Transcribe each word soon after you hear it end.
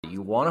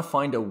You want to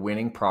find a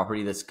winning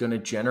property that's going to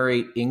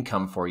generate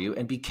income for you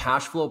and be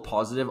cash flow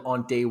positive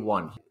on day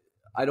one.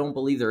 I don't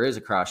believe there is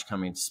a crash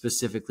coming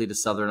specifically to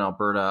Southern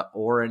Alberta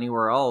or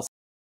anywhere else.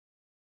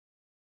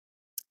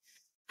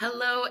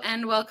 Hello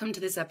and welcome to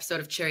this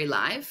episode of Cherry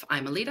Live.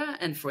 I'm Alita,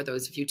 and for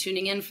those of you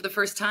tuning in for the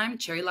first time,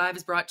 Cherry Live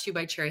is brought to you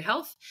by Cherry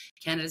Health,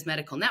 Canada's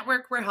medical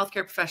network where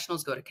healthcare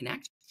professionals go to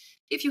connect.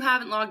 If you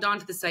haven't logged on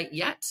to the site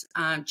yet,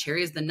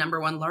 Cherry is the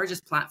 #1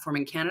 largest platform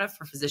in Canada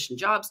for physician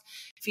jobs,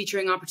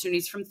 featuring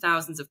opportunities from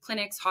thousands of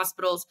clinics,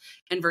 hospitals,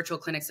 and virtual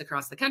clinics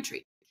across the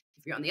country.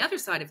 If you're on the other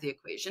side of the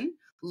equation,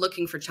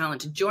 looking for talent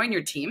to join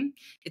your team,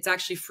 it's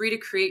actually free to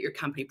create your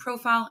company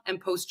profile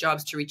and post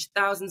jobs to reach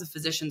thousands of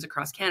physicians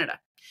across Canada.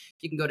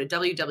 You can go to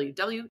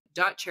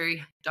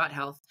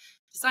www.cherry.health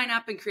to sign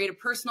up and create a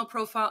personal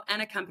profile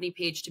and a company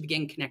page to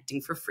begin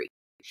connecting for free.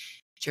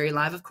 Cherry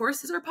Live, of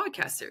course, is our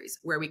podcast series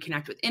where we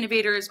connect with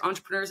innovators,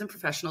 entrepreneurs, and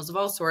professionals of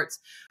all sorts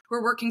who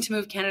are working to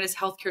move Canada's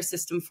healthcare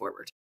system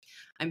forward.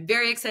 I'm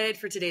very excited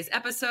for today's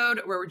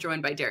episode where we're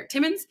joined by Derek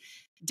Timmons.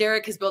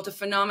 Derek has built a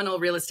phenomenal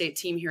real estate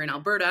team here in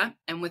Alberta,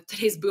 and with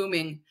today's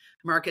booming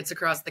markets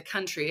across the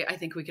country, I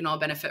think we can all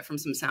benefit from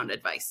some sound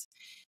advice.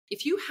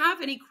 If you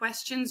have any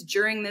questions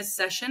during this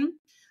session,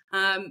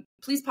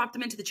 please pop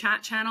them into the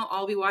chat channel.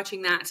 I'll be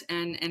watching that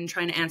and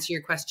trying to answer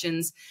your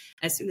questions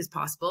as soon as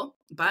possible.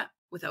 But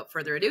without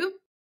further ado,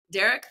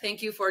 Derek,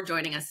 thank you for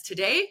joining us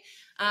today.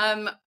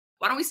 Why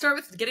don't we start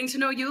with getting to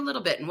know you a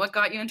little bit and what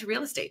got you into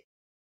real estate?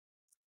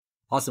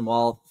 Awesome.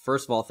 Well,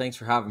 first of all, thanks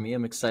for having me.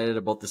 I'm excited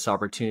about this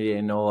opportunity.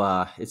 I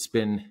know it's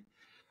been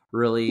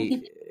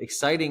really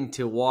exciting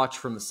to watch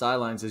from the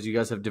sidelines as you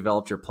guys have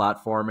developed your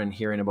platform and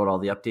hearing about all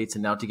the updates,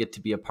 and now to get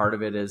to be a part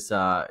of it is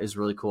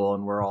really cool.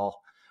 And we're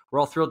all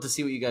thrilled to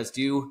see what you guys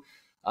do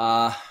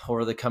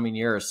over the coming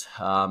years.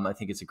 I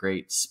think it's a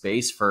great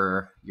space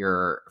for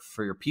your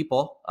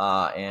people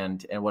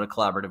and what a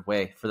collaborative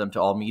way for them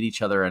to all meet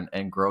each other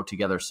and grow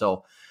together.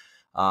 So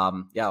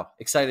yeah,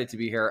 excited to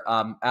be here.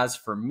 As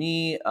for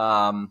me,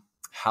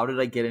 how did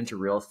I get into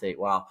real estate?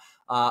 Wow.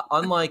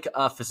 Unlike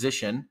a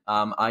physician,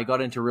 I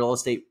got into real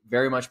estate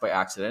very much by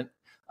accident.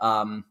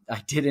 I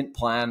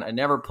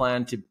never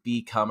planned to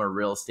become a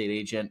real estate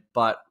agent,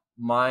 but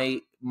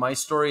my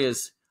story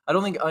is, I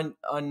don't think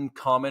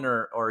uncommon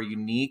or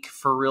unique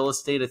for real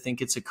estate. I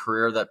think it's a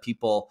career that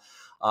people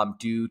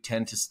do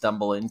tend to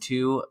stumble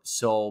into.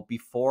 So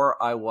before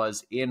I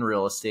was in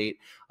real estate,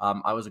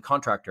 I was a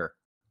contractor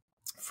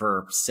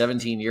for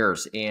 17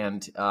 years.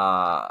 And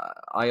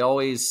I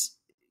always,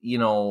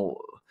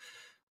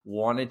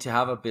 wanted to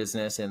have a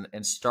business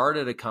and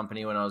started a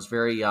company when I was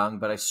very young,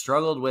 but I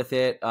struggled with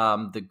it.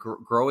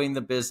 Growing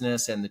the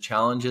business and the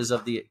challenges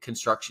of the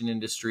construction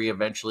industry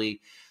eventually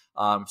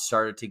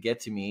started to get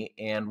to me.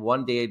 And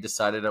one day I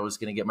decided I was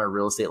going to get my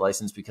real estate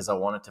license because I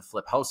wanted to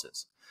flip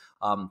houses.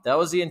 That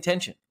was the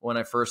intention when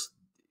I first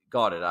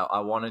got it. I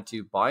wanted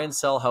to buy and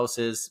sell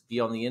houses, be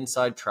on the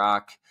inside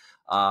track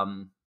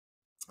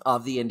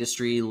of the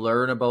industry,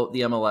 learn about the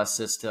MLS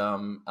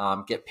system,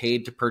 get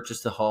paid to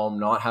purchase the home,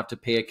 not have to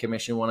pay a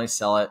commission when I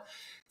sell it,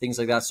 things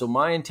like that. So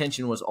my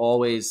intention was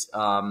always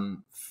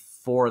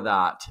for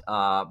that.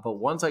 But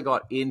once I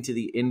got into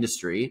the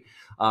industry,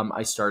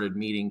 I started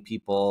meeting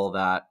people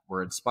that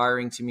were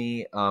inspiring to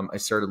me. I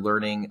started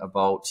learning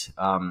about,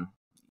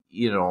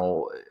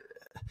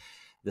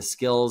 the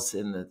skills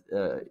and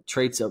the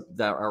traits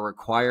that are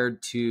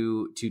required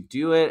to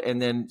do it.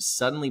 And then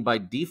suddenly by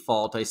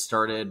default, I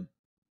started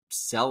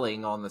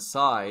selling on the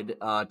side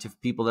to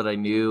people that I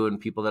knew and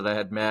people that I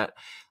had met.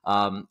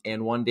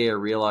 And one day I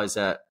realized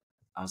that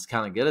I was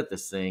kind of good at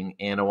this thing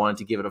and I wanted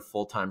to give it a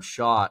full-time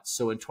shot.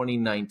 So in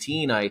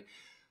 2019, I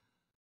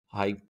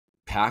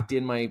packed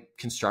in my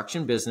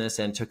construction business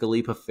and took a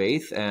leap of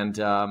faith and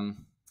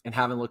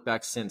haven't looked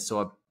back since.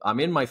 So I'm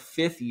in my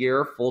 5th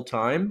year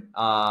full-time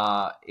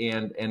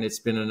and it's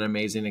been an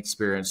amazing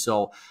experience.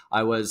 So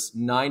I was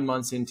 9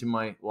 months into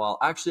I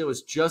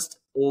was just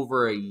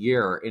over a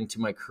year into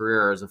my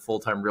career as a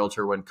full-time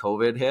realtor when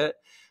COVID hit,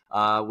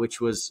 which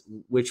was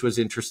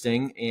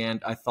interesting.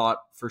 And I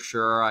thought for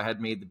sure I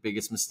had made the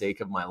biggest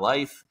mistake of my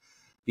life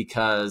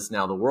because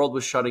now the world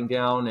was shutting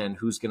down and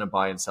who's going to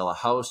buy and sell a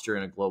house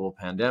during a global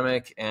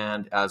pandemic.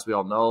 And as we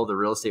all know, the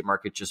real estate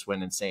market just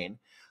went insane,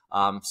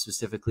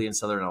 specifically in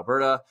Southern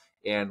Alberta.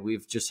 And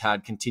we've just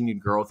had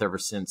continued growth ever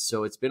since.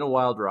 So it's been a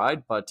wild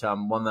ride, but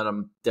one that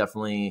I'm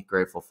definitely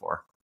grateful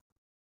for.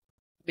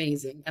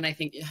 Amazing. And I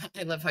think,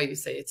 I love how you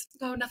say it's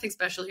nothing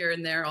special here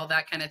and there, all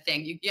that kind of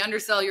thing. You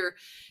undersell your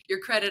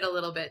credit a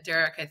little bit,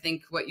 Derek. I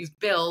think what you've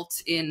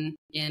built in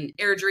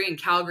Airdrie and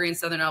Calgary and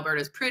Southern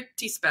Alberta is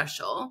pretty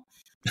special.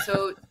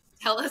 So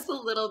tell us a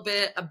little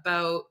bit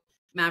about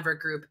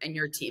Maverick Group and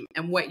your team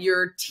and what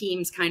your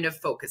team's kind of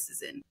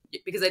focuses in,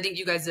 because I think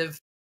you guys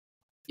have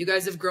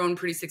grown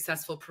pretty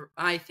successful,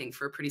 I think,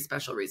 for a pretty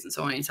special reason.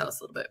 So why don't you tell us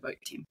a little bit about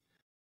your team?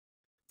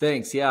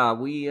 Thanks. Yeah,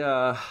 we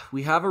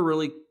have a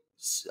really,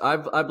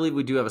 I believe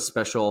we do have a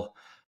special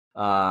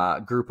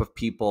group of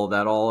people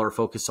that all are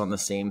focused on the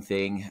same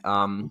thing.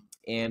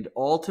 And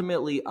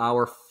ultimately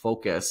our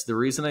focus, the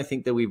reason I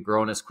think that we've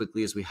grown as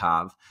quickly as we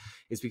have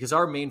is because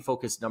our main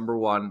focus, number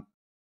one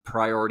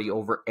priority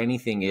over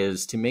anything,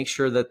 is to make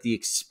sure that the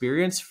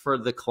experience for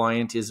the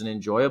client is an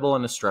enjoyable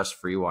and a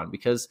stress-free one.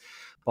 Because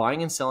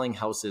buying and selling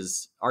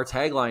houses, our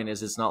tagline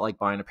is, it's not like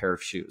buying a pair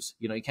of shoes.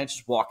 You can't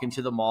just walk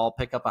into the mall,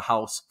 pick up a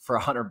house for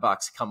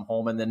 $100, come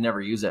home and then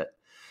never use it.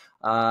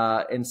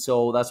 And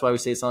so that's why we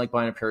say it's not like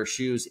buying a pair of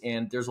shoes.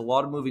 And there's a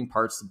lot of moving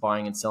parts to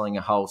buying and selling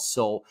a house.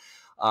 So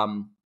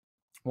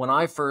when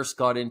I first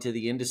got into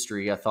the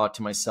industry, I thought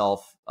to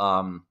myself,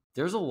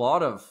 there's a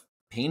lot of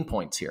pain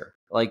points here.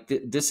 Like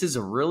this is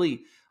a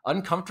really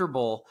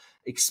uncomfortable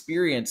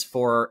experience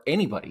for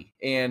anybody.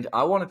 And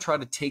I want to try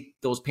to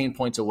take those pain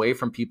points away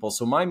from people.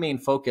 So my main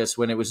focus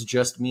when it was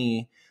just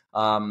me,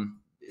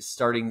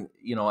 starting,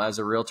 as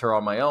a realtor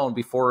on my own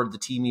before the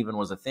team even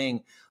was a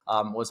thing,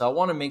 was I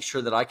want to make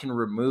sure that I can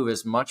remove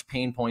as much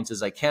pain points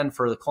as I can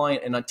for the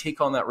client, and I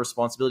take on that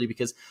responsibility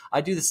because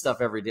I do this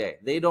stuff every day.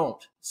 They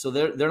don't. So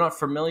they're not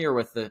familiar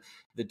with the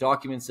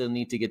documents they'll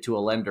need to get to a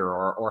lender,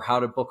 or how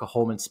to book a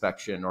home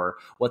inspection, or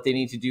what they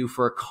need to do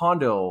for a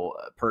condo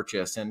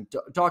purchase, and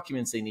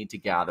documents they need to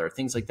gather,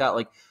 things like that.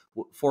 Like,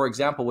 for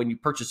example, when you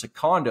purchase a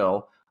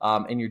condo,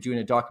 and you're doing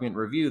a document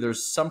review,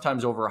 there's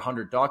sometimes over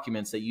 100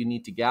 documents that you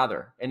need to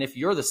gather. And if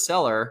you're the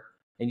seller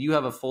and you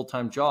have a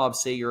full-time job,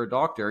 say you're a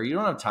doctor, you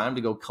don't have time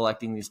to go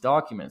collecting these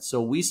documents. So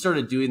we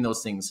started doing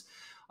those things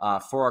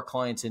for our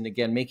clients, and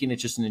again, making it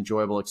just an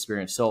enjoyable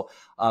experience. So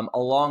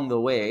along the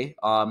way,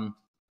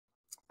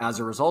 as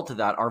a result of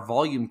that, our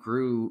volume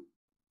grew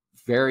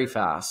very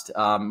fast.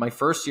 My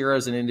first year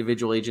as an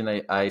individual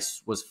agent, I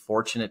was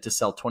fortunate to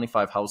sell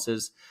 25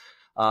 houses,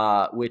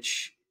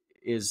 which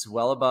is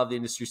well above the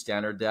industry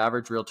standard. The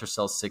average realtor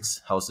sells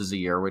 6 houses a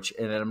year,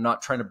 and I'm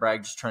not trying to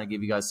brag, just trying to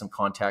give you guys some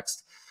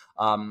context.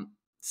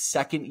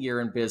 Second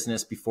year in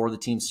business, before the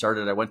team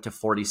started, I went to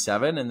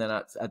 47. And then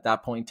at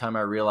that point in time,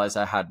 I realized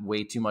I had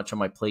way too much on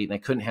my plate and I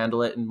couldn't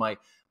handle it. And my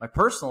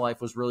personal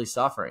life was really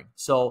suffering.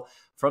 So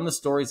from the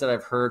stories that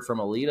I've heard from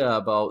Alita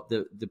about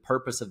the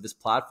purpose of this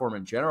platform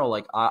in general,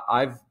 like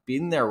I've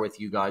been there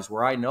with you guys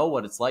where I know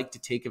what it's like to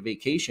take a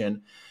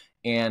vacation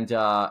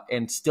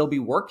and still be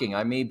working.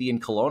 I may be in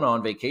Kelowna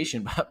on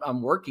vacation, but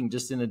I'm working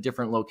just in a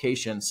different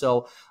location.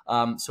 So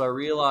I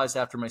realized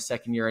after my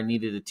second year, I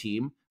needed a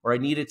team, or I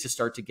needed to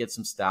start to get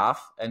some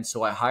staff. And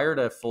so I hired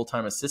a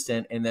full-time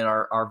assistant, and then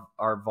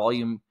our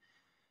volume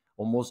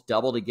almost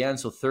doubled again.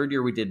 So third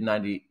year we did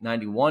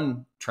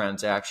 91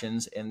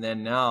 transactions. And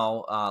then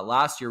now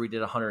last year we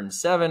did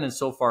 107. And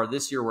so far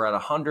this year we're at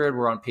 100.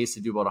 We're on pace to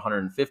do about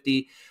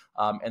 150.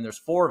 And there's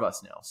 4 of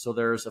us now. So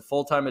there's a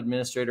full-time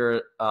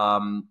administrator,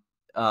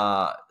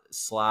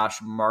 slash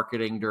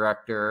marketing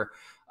director,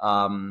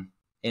 and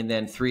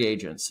then 3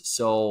 agents.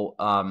 So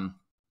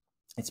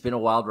it's been a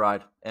wild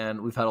ride,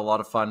 and we've had a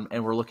lot of fun,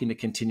 and we're looking to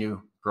continue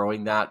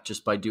growing that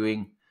just by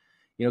doing,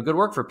 good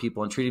work for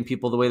people and treating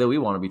people the way that we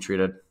want to be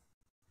treated.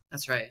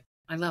 That's right.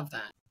 I love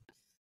that.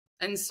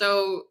 And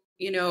so,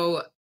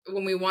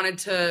 when we wanted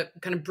to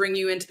kind of bring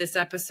you into this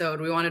episode,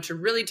 we wanted to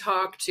really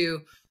talk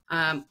to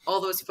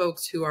all those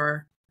folks who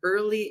are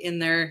early in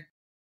their,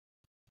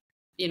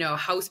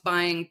 house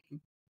buying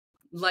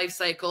life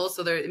cycle.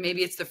 So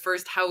maybe it's the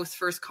first house,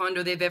 first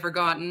condo they've ever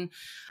gotten,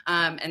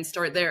 and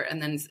start there.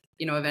 And then,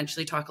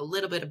 eventually talk a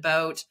little bit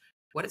about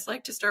what it's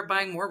like to start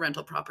buying more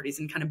rental properties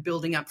and kind of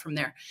building up from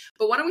there.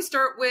 But why don't we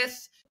start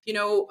with,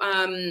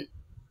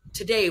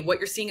 today, what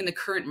you're seeing in the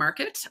current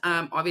market.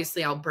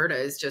 Obviously, Alberta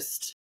is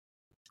just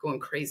going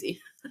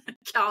crazy.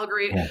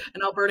 Calgary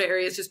and Alberta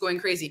area is just going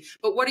crazy.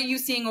 But what are you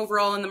seeing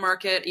overall in the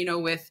market,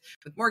 with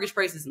mortgage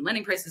prices and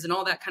lending prices and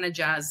all that kind of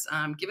jazz?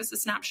 Give us a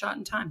snapshot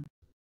in time.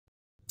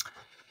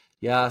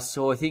 Yeah,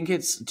 so I think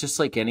it's just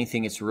like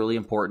anything, it's really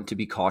important to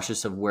be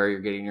cautious of where you're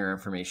getting your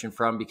information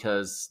from,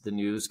 because the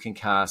news can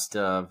cast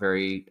a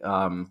very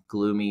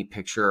gloomy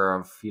picture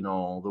of,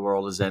 the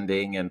world is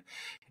ending and,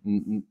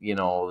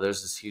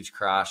 there's this huge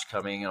crash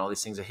coming and all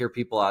these things. I hear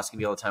people asking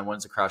me all the time,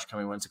 when's the crash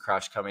coming? When's the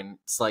crash coming?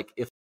 It's like,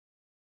 if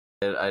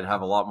I'd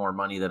have a lot more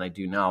money than I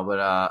do now,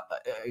 but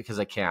because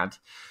I can't.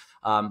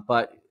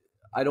 But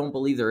I don't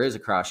believe there is a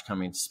crash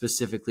coming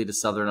specifically to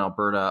Southern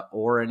Alberta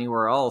or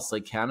anywhere else.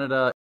 Like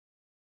Canada,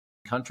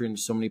 country, and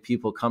so many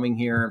people coming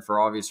here, and for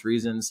obvious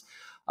reasons.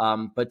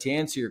 But to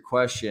answer your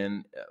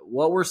question,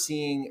 what we're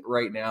seeing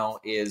right now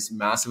is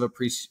massive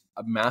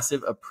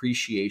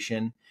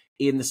appreciation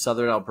in the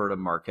Southern Alberta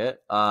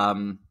market.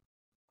 And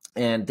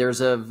there's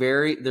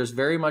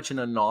very much an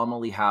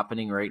anomaly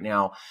happening right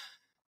now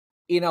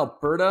in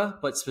Alberta,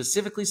 but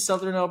specifically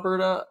Southern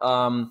Alberta,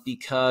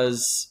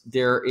 because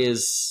there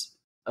is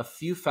a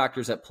few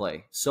factors at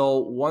play. So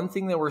one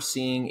thing that we're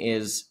seeing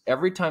is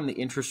every time the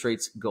interest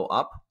rates go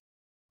up,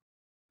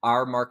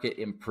 our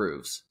market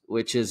improves,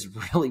 which is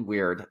really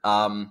weird.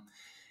 So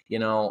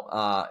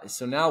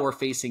now we're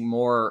facing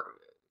more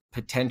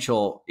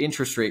potential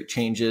interest rate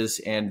changes.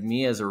 And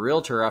me as a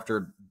realtor,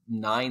 after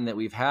 9 that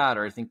we've had,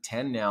 or I think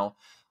 10 now,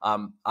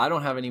 I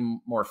don't have any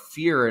more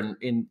fear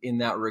in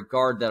that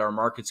regard that our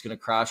market's going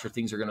to crash or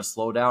things are going to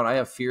slow down. I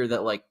have fear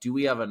that, like, do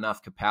we have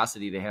enough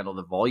capacity to handle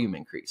the volume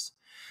increase?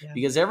 Yeah.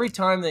 Because every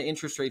time the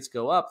interest rates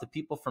go up, the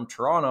people from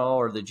Toronto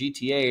or the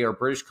GTA or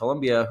British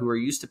Columbia who are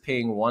used to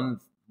paying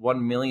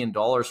 $1 million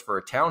for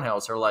a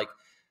townhouse are like,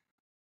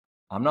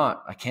 I'm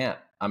not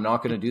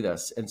going to do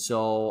this. And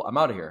so I'm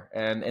out of here.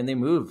 And they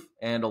move.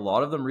 And a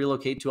lot of them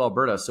relocate to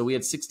Alberta. So we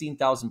had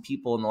 16,000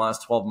 people in the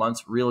last 12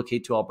 months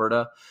relocate to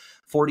Alberta.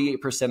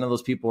 48% of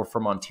those people were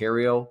from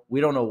Ontario.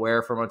 We don't know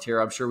where from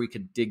Ontario. I'm sure we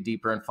could dig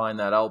deeper and find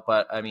that out.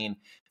 But I mean,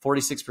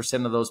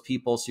 46% of those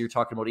people, so you're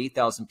talking about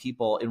 8,000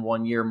 people in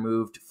 1 year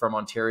moved from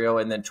Ontario.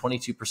 And then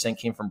 22%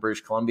 came from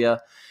British Columbia.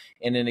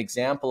 And an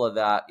example of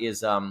that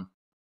is,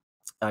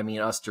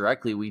 us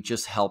directly, we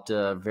just helped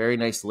a very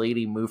nice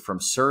lady move from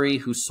Surrey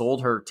who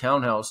sold her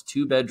townhouse,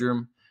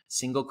 2-bedroom,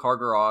 single car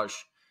garage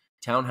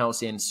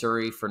townhouse in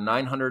Surrey for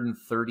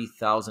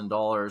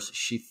 $930,000.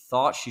 She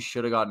thought she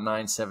should have got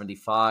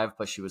 $975,000,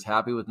 but she was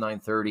happy with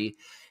 $930,000.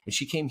 And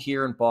she came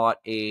here and bought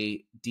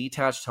a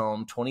detached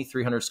home,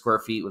 2,300 square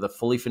feet with a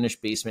fully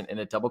finished basement and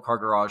a double car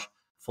garage,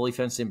 fully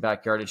fenced in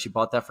backyard. And she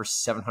bought that for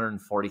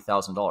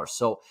 $740,000.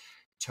 So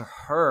to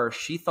her,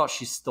 she thought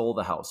she stole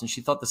the house and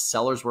she thought the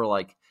sellers were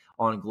like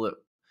on glue.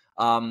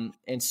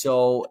 And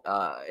so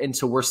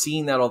we're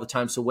seeing that all the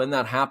time. So when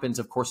that happens,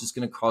 of course, it's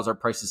going to cause our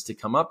prices to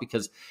come up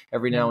because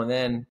every now and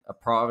then a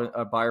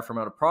buyer from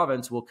out of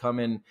province will come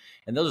in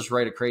and they'll just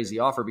write a crazy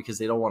offer because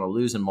they don't want to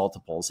lose in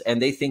multiples and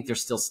they think they're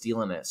still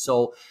stealing it.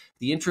 So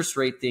the interest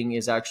rate thing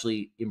is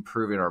actually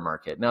improving our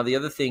market. Now, the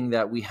other thing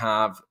that we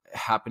have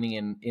happening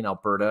in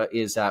Alberta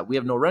is that we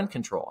have no rent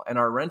control and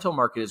our rental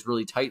market is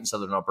really tight in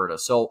Southern Alberta.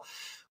 So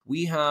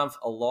we have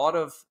a lot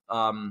of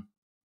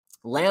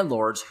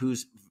landlords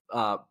whose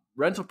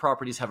rental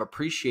properties have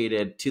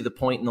appreciated to the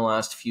point in the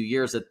last few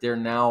years that they're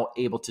now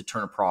able to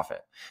turn a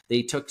profit.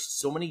 They took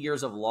so many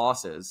years of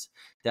losses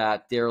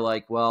that they're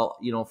like, well,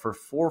 for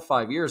 4 or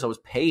 5 years, I was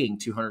paying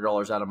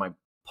 $200 out of my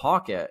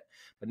pocket.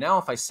 But now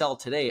if I sell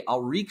today,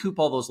 I'll recoup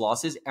all those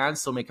losses and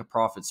still make a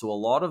profit. So a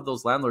lot of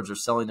those landlords are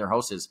selling their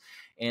houses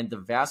and the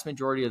vast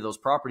majority of those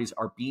properties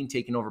are being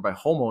taken over by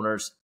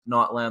homeowners,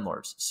 not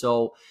landlords.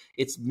 So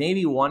it's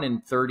maybe 1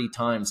 in 30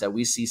 times that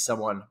we see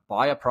someone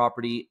buy a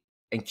property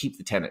and keep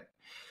the tenant.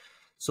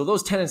 So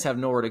those tenants have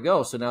nowhere to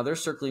go. So now they're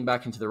circling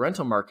back into the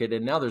rental market,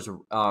 and now there's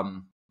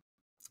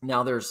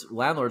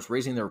landlords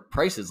raising their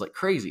prices like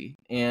crazy,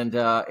 and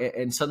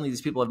suddenly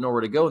these people have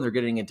nowhere to go, and they're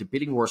getting into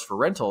bidding wars for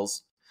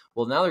rentals.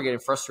 Well, now they're getting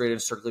frustrated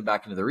and circling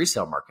back into the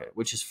resale market,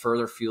 which is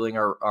further fueling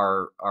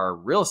our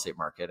real estate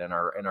market and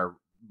our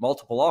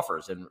multiple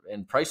offers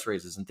and price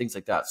raises and things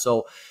like that.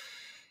 So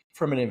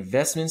from an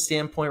investment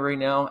standpoint right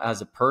now, as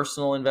a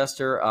personal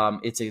investor,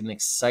 it's an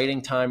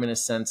exciting time in a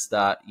sense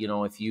that,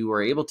 if you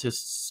were able to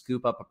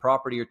scoop up a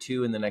property or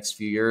two in the next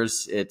few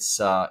years, it's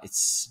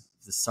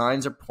the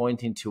signs are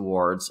pointing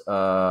towards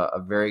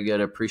a very good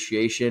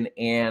appreciation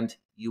and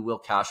you will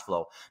cash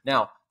flow.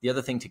 Now, the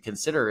other thing to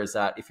consider is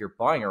that if you're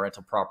buying a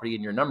rental property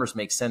and your numbers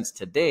make sense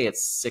today,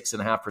 it's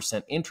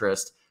 6.5%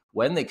 interest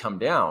when they come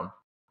down,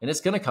 and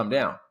it's going to come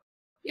down.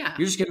 Yeah.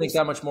 You're just going to make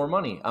that much more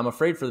money. I'm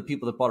afraid for the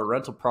people that bought a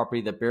rental property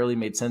that barely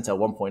made sense at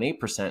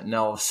 1.8%.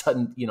 Now, all of a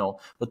sudden,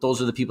 but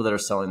those are the people that are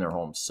selling their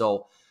homes.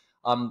 So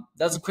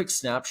that's a quick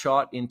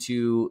snapshot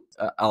into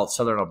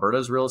Southern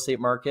Alberta's real estate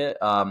market.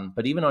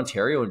 But even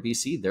Ontario and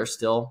BC, they're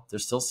still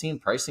seeing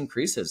price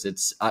increases.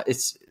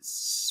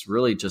 It's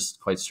really just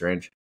quite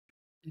strange.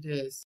 It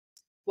is.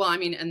 Well,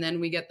 and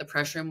then we get the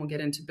pressure, and we'll get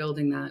into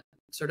building that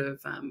sort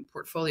of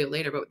portfolio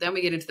later, but then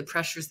we get into the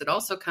pressures that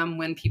also come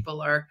when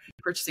people are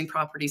purchasing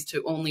properties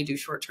to only do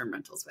short-term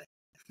rentals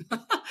with,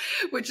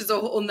 which is a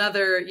whole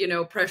nother,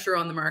 pressure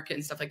on the market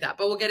and stuff like that.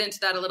 But we'll get into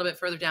that a little bit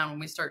further down when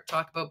we start to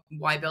talk about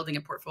why building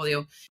a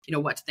portfolio,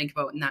 what to think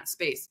about in that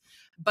space.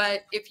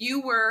 But if you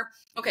were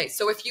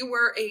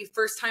a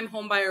first-time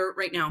home buyer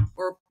right now,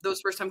 or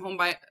those first-time home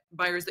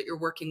buyers that you're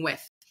working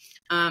with,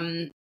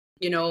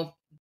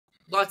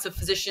 lots of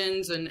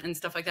physicians and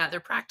stuff like that.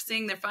 They're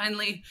practicing. They're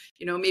finally,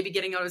 maybe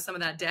getting out of some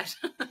of that debt,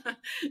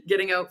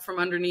 getting out from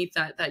underneath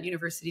that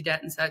university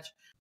debt and such.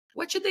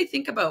 What should they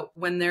think about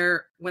when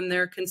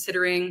they're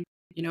considering,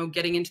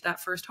 getting into that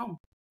first home?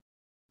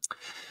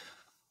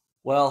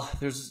 Well,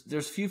 there's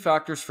a few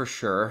factors for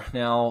sure.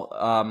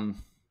 Now,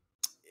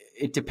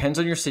 it depends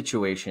on your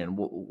situation.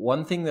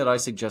 One thing that I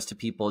suggest to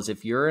people is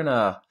if you're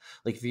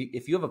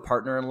if you have a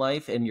partner in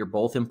life and you're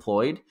both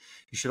employed,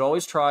 you should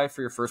always try for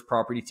your first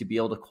property to be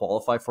able to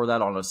qualify for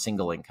that on a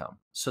single income,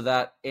 so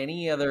that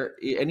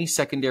any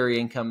secondary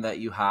income that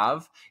you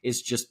have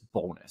is just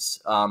bonus.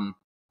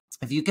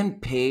 If you can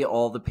pay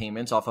all the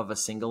payments off of a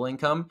single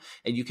income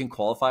and you can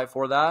qualify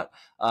for that,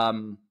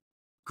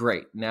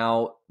 great.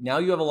 Now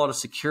you have a lot of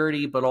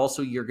security, but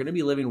also you're going to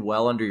be living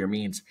well under your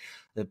means.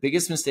 The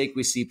biggest mistake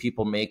we see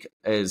people make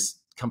is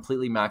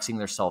completely maxing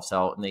themselves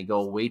out, and they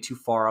go way too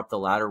far up the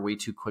ladder way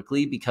too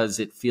quickly because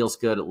it feels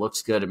good, it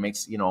looks good, it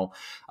makes,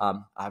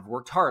 I've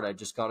worked hard. I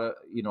just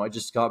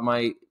got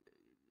my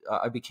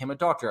I became a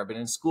doctor. I've been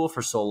in school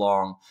for so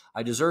long.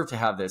 I deserve to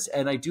have this.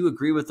 And I do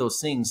agree with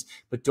those things,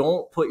 but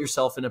don't put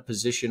yourself in a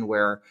position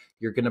where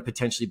you're going to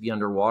potentially be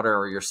underwater,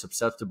 or you're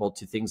susceptible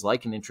to things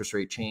like an interest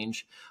rate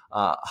change,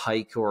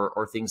 hike,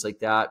 or things like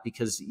that,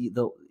 because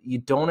you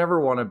don't ever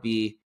want to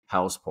be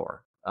house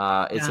poor.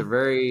 It's a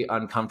very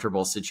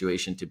uncomfortable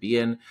situation to be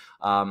in.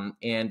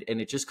 And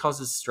it just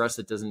causes stress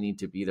that doesn't need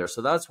to be there.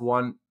 So that's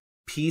one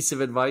piece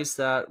of advice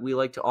that we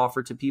like to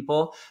offer to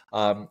people.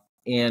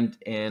 And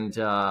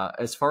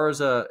as far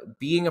as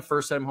being a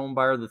first-time home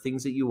buyer, the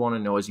things that you want to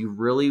know is you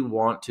really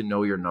want to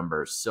know your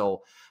numbers.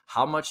 So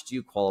how much do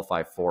you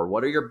qualify for?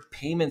 What are your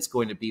payments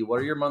going to be?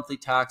 What are your monthly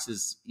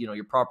taxes?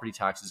 Your property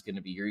taxes going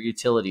to be, your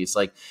utilities.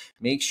 Like,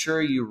 make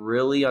sure you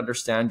really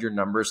understand your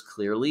numbers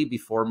clearly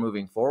before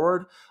moving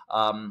forward.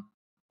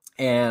 And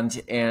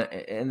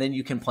then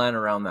you can plan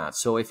around that.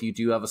 So if you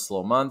do have a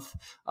slow month,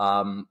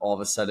 all of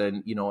a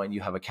sudden, and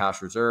you have a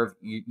cash reserve,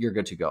 you're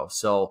good to go.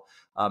 So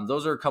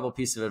those are a couple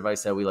pieces of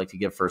advice that we like to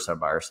give first-time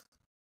buyers.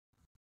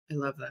 I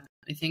love that.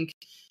 I think,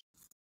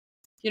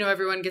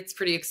 everyone gets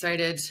pretty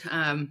excited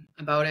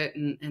about it,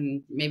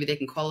 and maybe they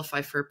can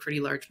qualify for a pretty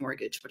large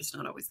mortgage, but it's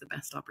not always the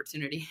best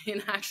opportunity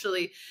in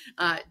actually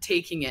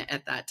taking it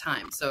at that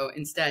time. So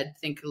instead,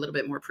 think a little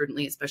bit more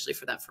prudently, especially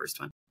for that first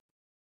one.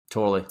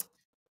 Totally.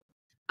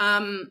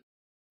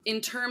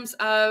 In terms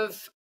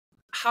of,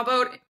 how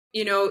about,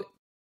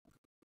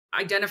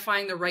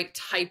 identifying the right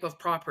type of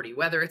property,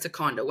 whether it's a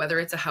condo, whether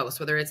it's a house,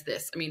 whether it's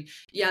this. I mean,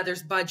 yeah,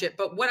 there's budget,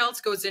 but what else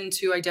goes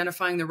into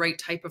identifying the right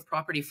type of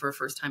property for a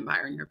first-time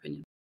buyer, in your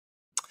opinion?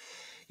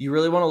 You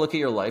really want to look at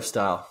your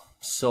lifestyle.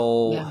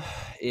 So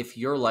if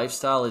your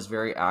lifestyle is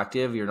very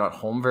active, you're not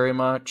home very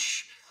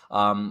much,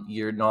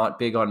 you're not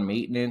big on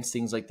maintenance,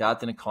 things like that,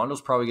 then a condo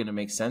is probably going to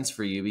make sense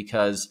for you,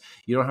 because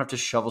you don't have to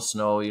shovel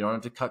snow, you don't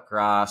have to cut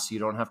grass, you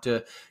don't have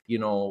to,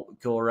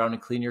 go around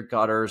and clean your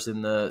gutters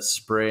in the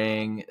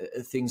spring,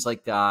 things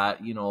like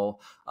that. Your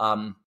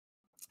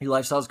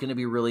lifestyle is going to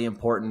be really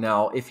important.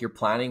 Now, if you're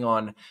planning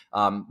on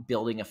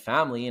building a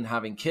family and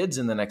having kids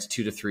in the next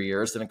 2 to 3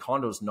 years, then a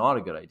condo is not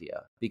a good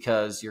idea,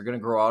 because you're going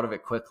to grow out of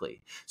it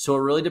quickly. So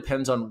it really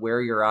depends on where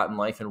you're at in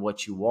life and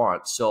what you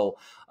want. So,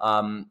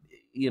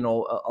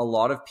 a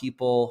lot of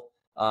people,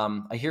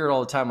 I hear it all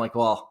the time, like,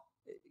 well,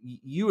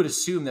 you would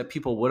assume that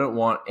people wouldn't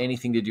want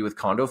anything to do with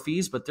condo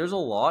fees, but there's a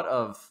lot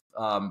of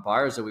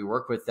buyers that we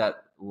work with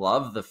that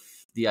love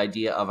the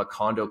idea of a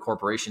condo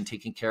corporation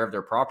taking care of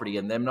their property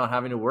and them not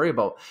having to worry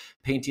about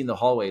painting the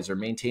hallways or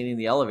maintaining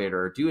the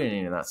elevator or doing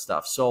any of that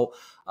stuff. So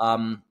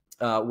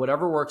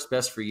whatever works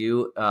best for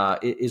you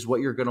is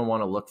what you're going to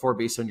want to look for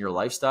based on your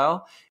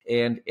lifestyle.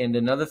 And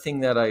another thing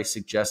that I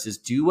suggest is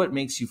do what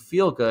makes you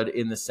feel good,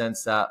 in the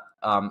sense that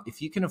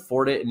if you can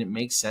afford it and it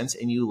makes sense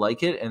and you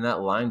like it and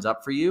that lines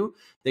up for you,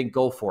 then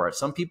go for it.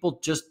 Some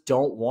people just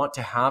don't want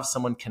to have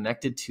someone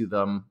connected to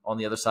them on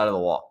the other side of the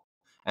wall.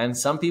 And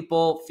some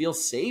people feel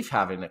safe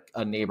having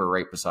a neighbor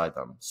right beside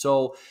them.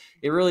 So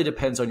it really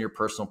depends on your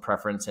personal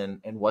preference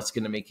and what's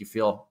going to make you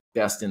feel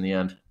best in the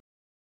end.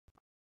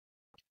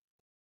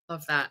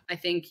 Love that. I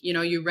think,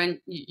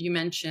 you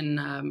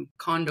mentioned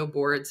condo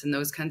boards and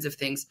those kinds of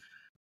things.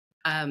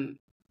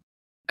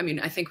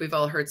 I think we've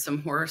all heard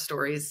some horror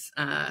stories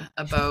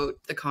about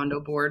the condo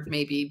board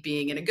maybe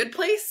being in a good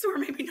place or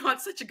maybe not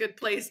such a good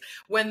place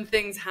when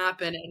things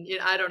happen. And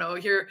I don't know,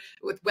 here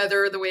with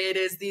weather the way it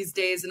is these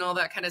days and all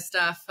that kind of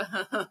stuff,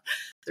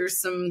 there's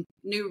some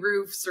new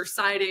roofs or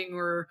siding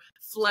or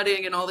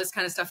flooding and all this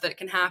kind of stuff that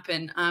can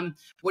happen.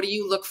 What do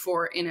you look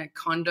for in a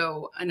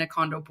condo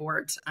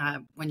board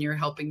when you're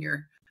helping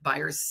your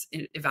buyers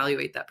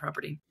evaluate that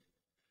property?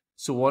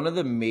 So one of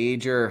the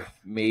major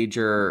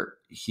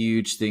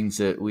huge things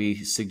that we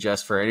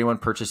suggest for anyone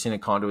purchasing a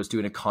condo is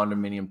doing a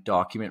condominium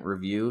document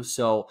review.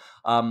 So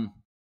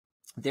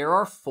there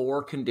are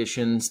 4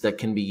 conditions that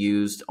can be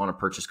used on a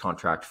purchase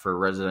contract for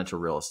residential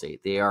real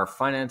estate. They are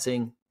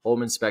financing,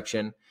 home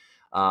inspection.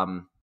 Let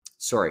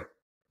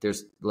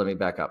me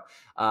back up.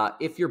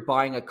 If you're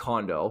buying a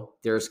condo,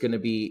 there's going to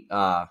be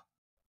 5.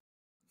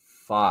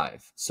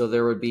 So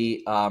there would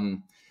be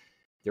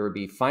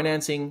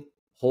financing,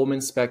 home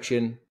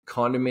inspection,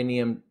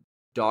 condominium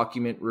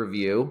document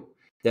review.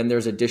 Then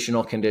there's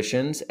additional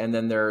conditions, and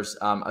then there's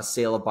a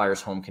sale of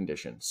buyer's home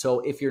condition.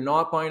 So if you're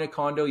not buying a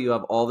condo, you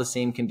have all the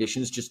same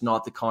conditions, just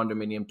not the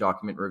condominium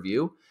document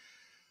review.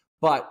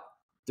 But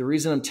the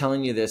reason I'm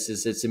telling you this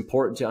is it's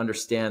important to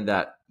understand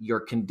that your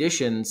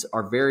conditions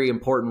are very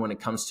important when it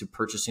comes to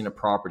purchasing a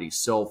property.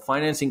 So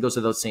financing goes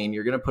without saying.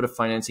 You're going to put a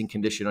financing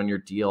condition on your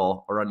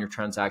deal or on your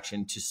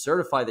transaction to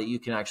certify that you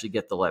can actually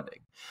get the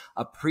lending.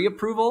 A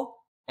pre-approval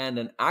and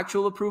an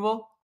actual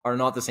approval are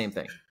not the same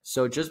thing.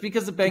 So just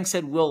because the bank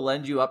said we'll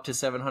lend you up to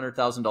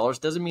 $700,000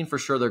 doesn't mean for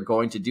sure they're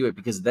going to do it,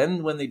 because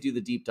then when they do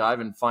the deep dive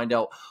and find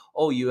out,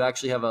 oh, you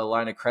actually have a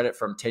line of credit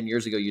from 10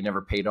 years ago you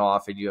never paid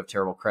off and you have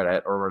terrible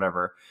credit or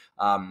whatever,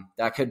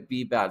 that could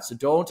be bad. So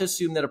don't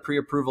assume that a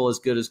pre-approval is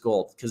good as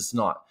gold, because it's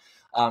not.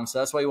 So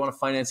that's why you want a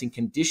financing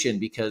condition,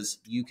 because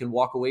you can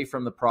walk away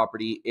from the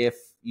property if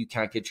you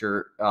can't get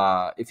your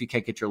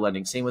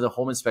lending. Same with a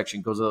home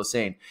inspection, goes without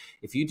saying.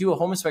 If you do a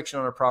home inspection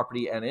on a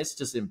property and it's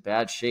just in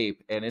bad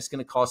shape and it's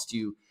going to cost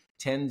you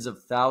tens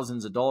of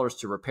thousands of dollars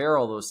to repair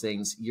all those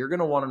things, you're going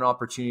to want an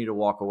opportunity to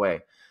walk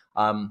away.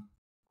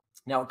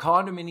 Now,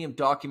 condominium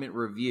document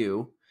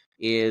review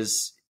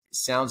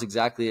sounds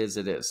exactly as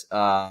it is.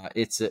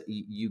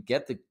 You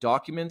get the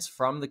documents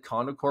from the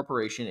condo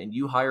corporation and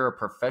you hire a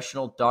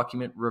professional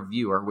document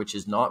reviewer, which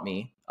is not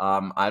me.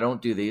 I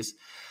don't do these.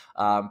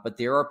 But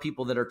there are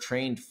people that are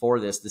trained for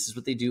this. This is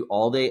what they do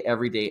all day,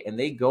 every day, and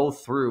they go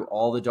through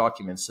all the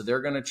documents. So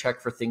they're going to check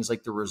for things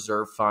like the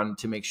reserve fund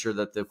to make sure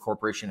that the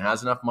corporation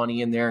has enough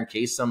money in there in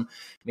case some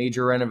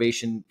major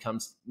renovation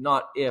comes,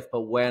 not if,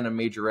 but when a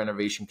major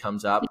renovation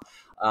comes up.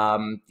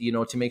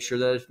 To make sure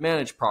that it's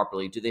managed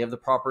properly. Do they have the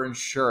proper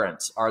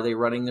insurance? Are they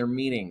running their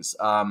meetings?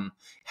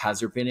 Has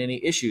there been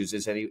any issues?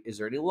 Is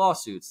there any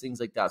lawsuits? Things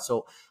like that.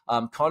 So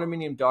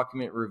condominium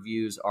document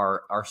reviews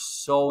are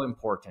so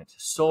important.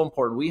 So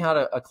important. We had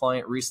a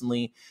client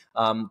recently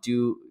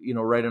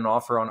write an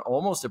offer on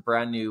almost a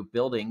brand new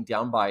building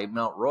down by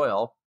Mount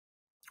Royal.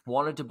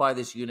 Wanted to buy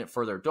this unit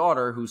for their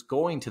daughter who's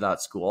going to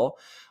that school.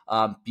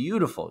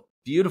 Beautiful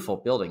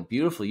building,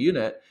 beautiful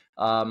unit.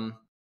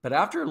 But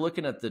after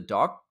looking at the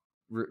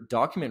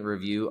document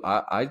review,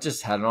 I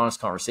just had an honest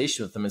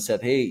conversation with them and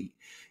said, hey,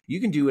 you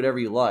can do whatever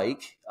you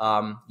like.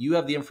 You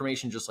have the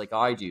information just like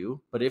I do.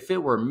 But if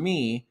it were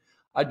me,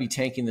 I'd be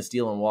tanking this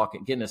deal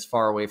and getting as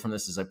far away from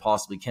this as I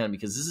possibly can,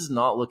 because this is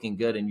not looking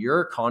good. And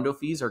your condo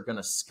fees are going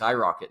to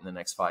skyrocket in the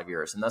next 5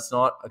 years. And that's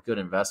not a good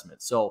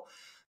investment. So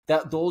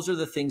those are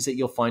the things that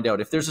you'll find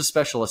out. If there's a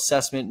special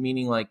assessment,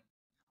 meaning like,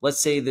 let's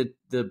say that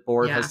the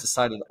board has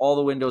decided all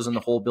the windows in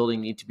the whole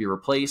building need to be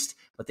replaced,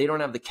 but they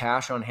don't have the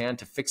cash on hand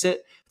to fix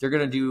it. They're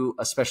going to do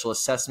a special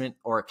assessment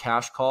or a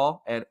cash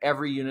call, and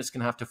every unit's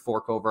going to have to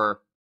fork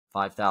over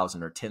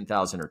 $5,000 or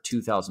 $10,000 or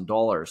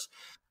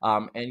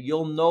 $2,000. And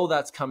you'll know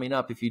that's coming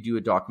up if you do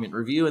a document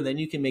review, and then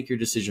you can make your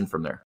decision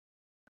from there.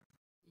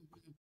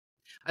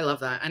 I love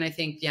that. And I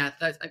think,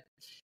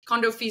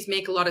 condo fees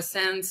make a lot of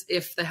sense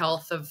if the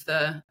health of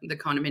the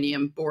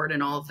condominium board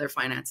and all of their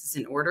finances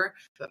in order.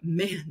 But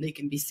man, they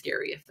can be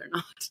scary if they're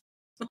not.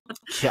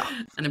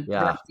 And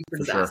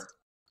for sure.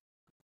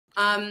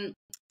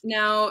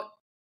 Now,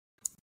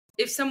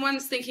 if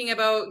someone's thinking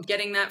about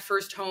getting that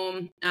first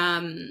home,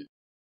 how do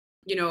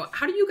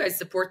you guys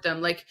support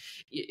them? Like,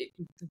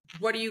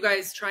 what do you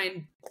guys try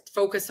and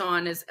focus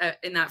on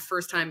in that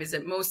first time? Is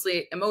it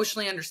mostly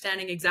emotionally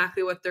understanding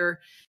exactly what they're,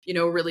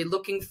 really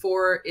looking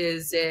for?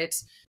 Is it,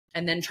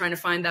 and then trying to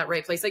find that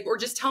right place? Or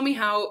just tell me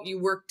how you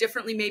work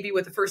differently, maybe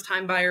with a first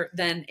time buyer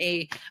than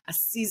a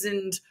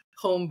seasoned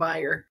home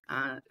buyer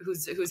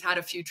who's had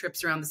a few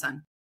trips around the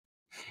sun.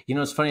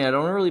 It's funny. I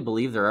don't really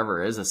believe there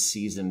ever is a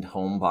seasoned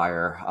home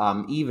buyer.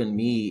 Even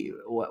me,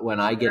 when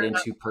I get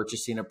into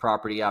purchasing a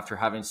property after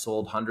having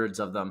sold hundreds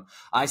of them,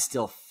 I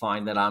still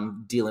find that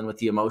I'm dealing with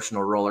the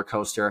emotional roller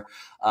coaster.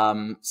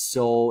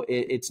 So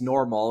it's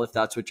normal if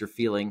that's what you're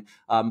feeling.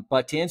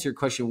 But to answer your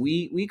question,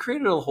 we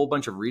created a whole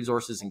bunch of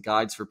resources and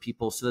guides for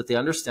people so that they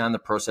understand the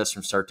process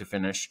from start to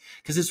finish,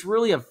 because it's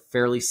really a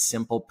fairly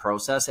simple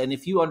process. And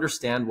if you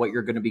understand what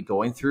you're going to be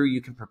going through, you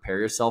can prepare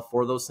yourself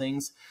for those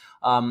things.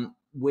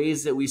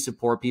 Ways that we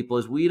support people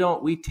is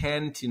we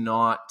tend to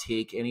not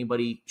take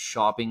anybody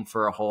shopping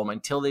for a home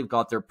until they've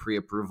got their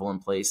pre-approval in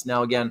place.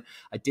 Now, again,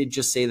 I did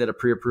just say that a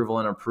pre-approval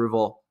and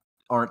approval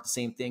aren't the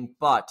same thing,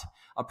 but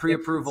a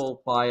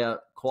pre-approval by a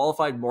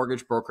qualified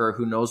mortgage broker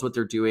who knows what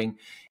they're doing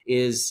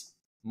is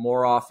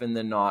more often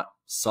than not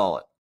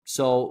solid.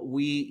 So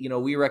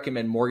we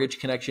recommend Mortgage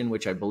Connection,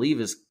 which I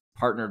believe is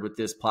partnered with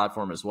this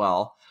platform as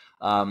well.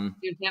 And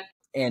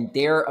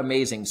they're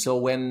amazing. So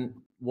when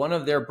one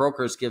of their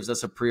brokers gives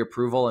us a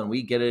pre-approval and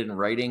we get it in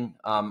writing,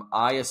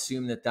 I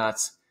assume that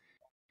that's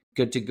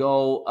good to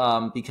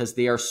go because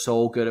they are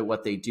so good at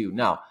what they do.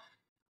 Now,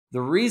 the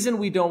reason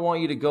we don't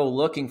want you to go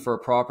looking for a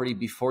property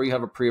before you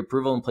have a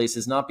pre-approval in place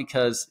is not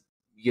because,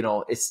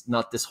 it's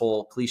not this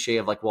whole cliche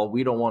of like, well,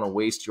 we don't want to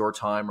waste your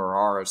time or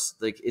ours.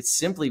 Like, it's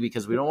simply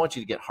because we don't want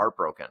you to get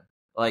heartbroken.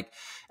 Like,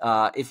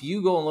 if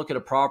you go and look at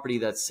a property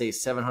that's, say,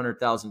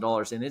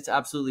 $700,000 and it's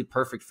absolutely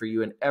perfect for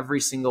you in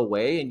every single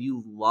way and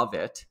you love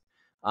it,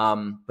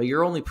 but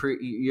you're only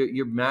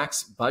your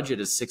max budget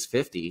is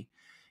 $650.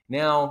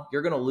 Now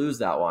you're going to lose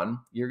that one.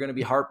 You're going to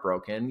be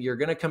heartbroken. You're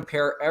going to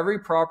compare every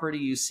property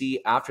you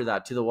see after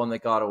that to the one that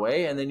got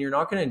away, and then you're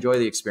not going to enjoy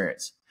the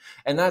experience.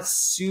 And that's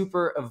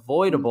super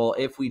avoidable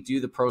if we do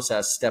the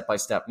process step by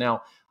step.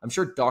 Now, I'm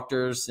sure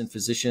doctors and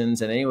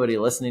physicians and anybody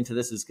listening to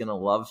this is going to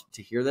love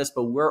to hear this,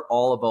 but we're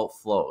all about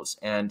flows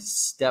and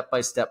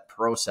step-by-step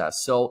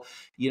process. So,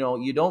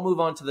 you don't move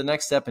on to the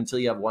next step until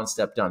you have one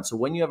step done. So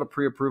when you have a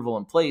pre-approval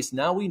in place,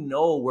 now we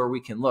know where we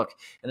can look.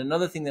 And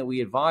another thing that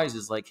we advise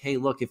is like, hey,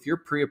 look, if your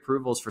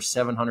pre-approval is for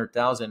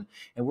 700,000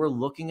 and we're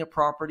looking at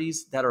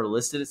properties that are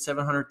listed at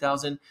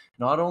 700,000,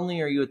 not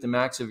only are you at the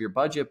max of your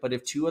budget, but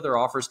if two other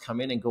offers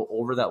come in and go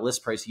over that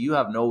list price, you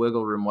have no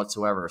wiggle room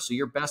whatsoever. So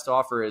your best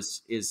offer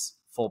is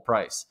full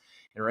price.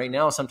 And right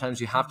now, sometimes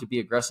you have to be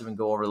aggressive and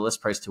go over the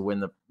list price to win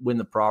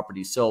the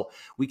property. So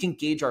we can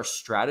gauge our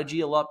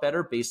strategy a lot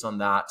better based on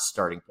that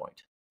starting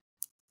point.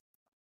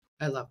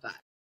 I love that.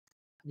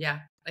 Yeah.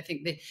 I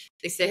think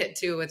they say it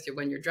too with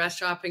when you're dress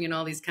shopping and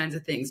all these kinds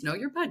of things. Know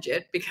your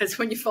budget, because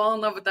when you fall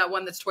in love with that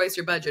one that's twice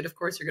your budget, of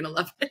course you're going to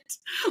love it.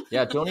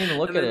 Yeah. Don't even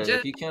look at it.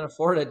 If you can't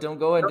afford it, don't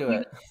go into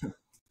it.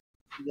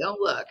 Don't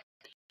look.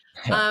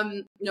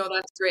 No,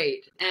 that's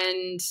great.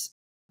 And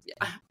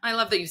I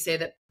love that you say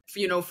that,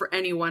 for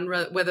anyone,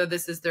 whether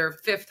this is their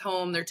 5th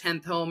home, their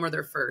 10th home, or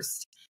their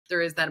first, there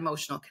is that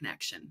emotional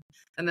connection,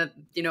 and that,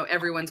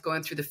 everyone's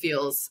going through the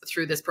feels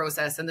through this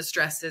process and the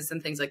stresses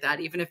and things like that,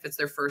 even if it's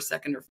their 1st,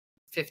 2nd, or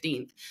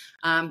 15th.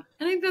 I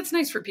think that's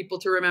nice for people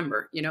to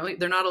remember,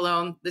 they're not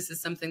alone. This is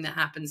something that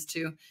happens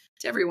to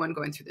everyone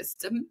going through this.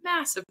 It's a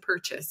massive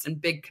purchase and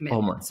big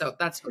commitment. So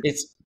that's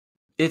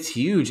it's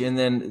huge. And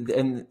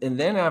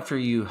then after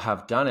you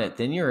have done it,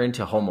 then you're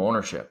into home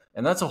ownership,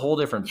 and that's a whole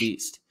different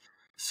beast.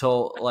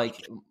 So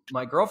like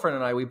my girlfriend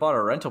and I, we bought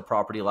a rental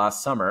property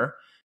last summer,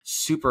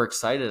 super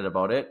excited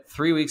about it.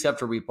 3 weeks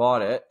after we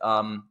bought it,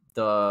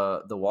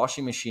 the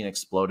washing machine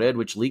exploded,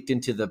 which leaked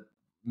into the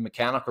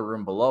mechanical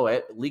room below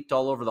it, leaked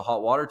all over the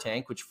hot water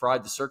tank, which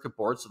fried the circuit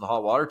board. So the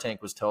hot water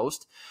tank was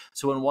toast.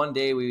 So in one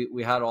day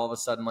we had all of a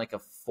sudden like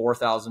a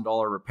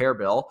 $4,000 repair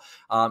bill.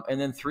 And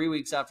then 3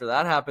 weeks after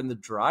that happened, the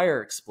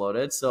dryer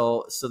exploded.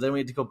 So then we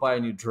had to go buy a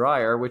new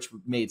dryer, which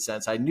made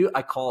sense. I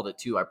called it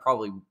too. I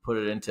probably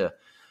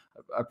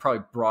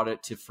brought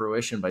it to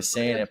fruition by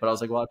saying it, but I was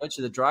like, well, I bet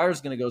you the dryer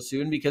is going to go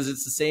soon because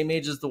it's the same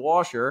age as the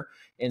washer.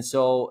 And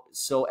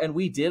and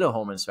we did a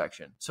home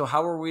inspection. So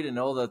how were we to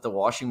know that the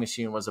washing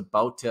machine was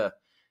about to,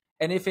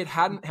 and if it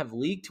hadn't have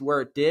leaked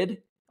where it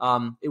did,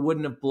 it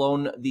wouldn't have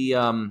blown the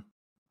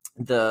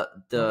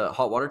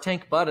hot water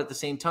tank. But at the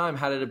same time,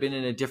 had it been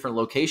in a different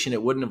location,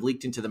 it wouldn't have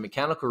leaked into the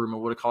mechanical room. It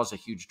would have caused a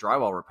huge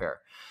drywall repair.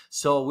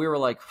 So we were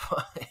like,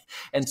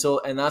 and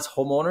that's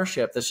home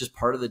ownership. That's just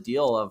part of the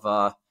deal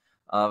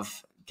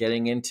of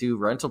getting into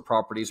rental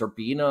properties or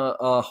being a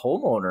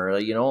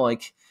homeowner,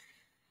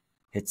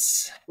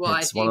 it's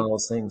one of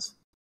those things.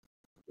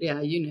 Yeah,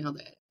 you nailed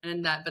it.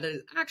 But it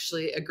is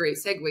actually a great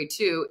segue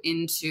too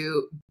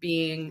into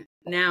being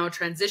now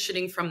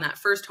transitioning from that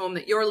first home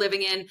that you're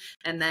living in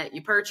and that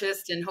you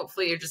purchased and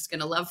hopefully you're just going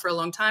to love for a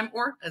long time,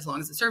 or as long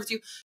as it serves you,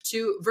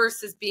 to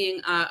versus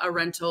being a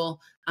rental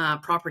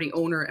property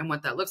owner and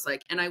what that looks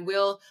like. And I'm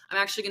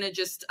actually going to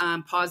just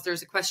pause.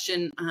 There's a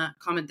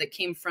comment that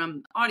came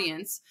from the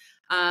audience.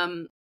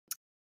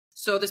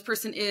 So this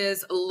person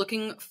is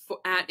looking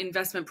at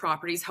investment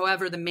properties.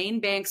 However, the main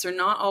banks are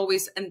not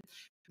always, and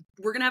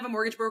we're going to have a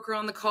mortgage broker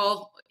on the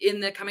call in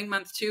the coming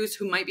month too,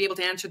 who might be able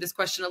to answer this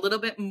question a little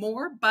bit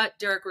more. But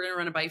Derek, we're going to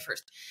run it by you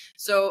first.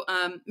 So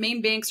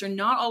main banks are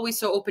not always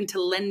so open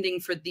to lending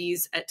for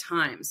these at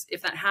times.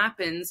 If that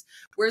happens,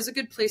 where's a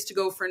good place to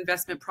go for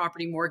investment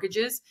property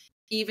mortgages,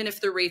 even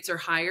if the rates are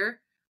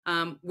higher?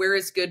 Where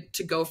is good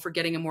to go for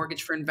getting a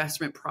mortgage for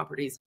investment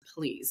properties,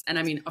 please? And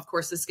I mean, of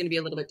course, this is going to be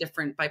a little bit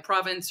different by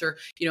province or,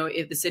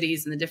 the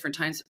cities and the different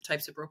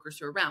types of brokers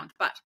who are around.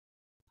 But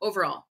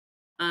overall,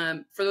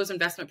 for those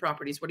investment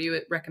properties, what do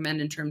you recommend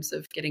in terms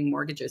of getting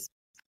mortgages?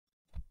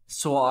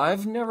 So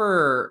I've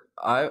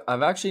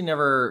actually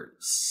never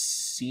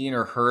seen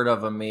or heard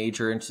of a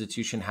major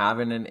institution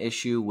having an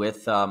issue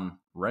with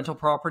rental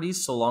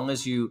properties, so long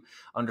as you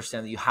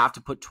understand that you have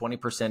to put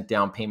 20%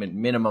 down payment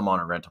minimum on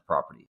a rental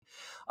property.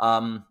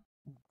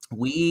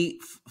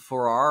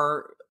 For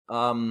our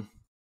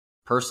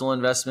personal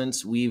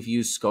investments, we've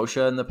used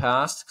Scotia in the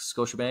past,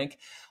 Scotiabank.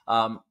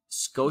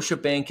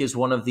 Scotiabank is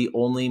one of the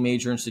only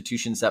major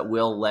institutions that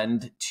will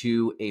lend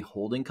to a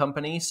holding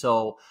company.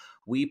 So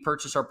we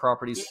purchase our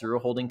properties through a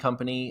holding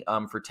company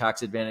for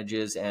tax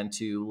advantages and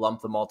to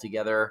lump them all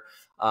together.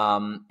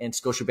 And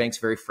Scotiabank's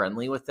very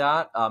friendly with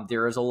that.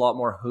 There is a lot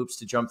more hoops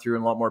to jump through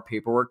and a lot more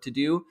paperwork to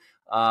do.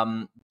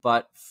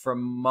 But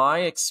from my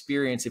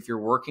experience, if you're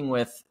working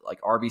with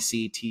like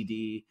RBC,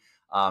 TD,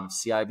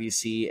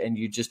 CIBC, and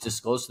you just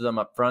disclose to them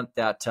up front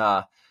that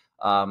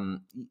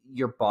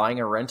you're buying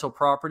a rental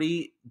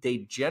property, they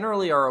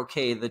generally are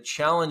okay. The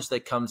challenge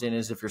that comes in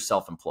is if you're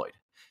self-employed.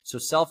 So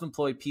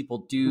self-employed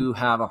people do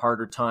have a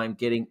harder time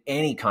getting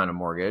any kind of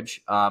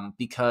mortgage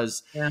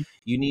because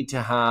you need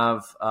to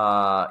have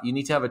a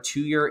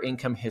 2-year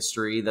income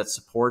history that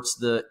supports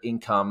the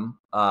income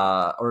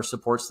or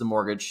supports the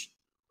mortgage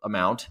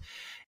amount,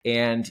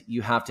 and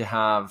you have to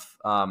have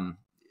a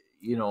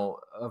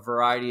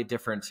variety of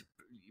different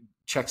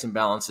checks and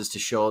balances to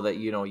show that,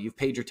 you've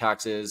paid your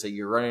taxes, that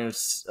you're running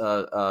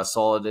a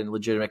solid and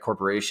legitimate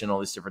corporation, all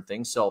these different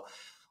things. So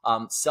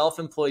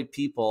self-employed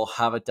people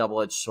have a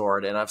double-edged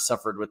sword, and I've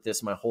suffered with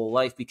this my whole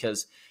life,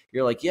 because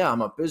you're like, yeah,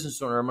 I'm a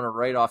business owner, I'm going to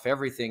write off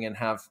everything and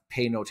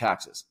pay no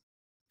taxes.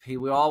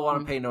 We all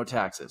want to pay no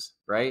taxes,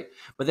 right?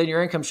 But then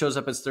your income shows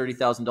up as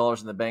 $30,000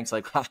 and the bank's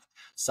like, ha,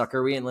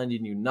 sucker, we ain't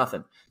lending you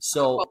nothing.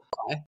 So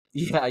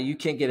yeah, you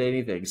can't get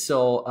anything.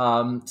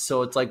 So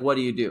so it's like, what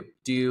do?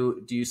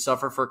 Do you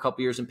suffer for a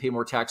couple years and pay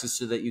more taxes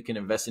so that you can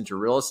invest into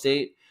real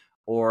estate?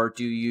 Or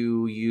do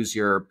you use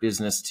your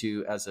business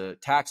as a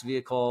tax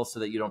vehicle so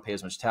that you don't pay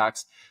as much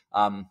tax?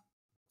 I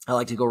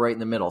like to go right in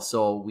the middle.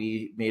 So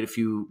we made a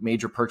few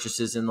major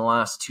purchases in the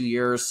last 2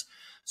 years.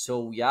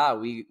 So yeah,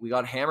 we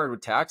got hammered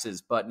with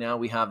taxes, but now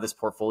we have this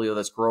portfolio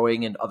that's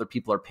growing and other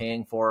people are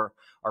paying for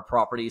our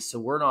properties. So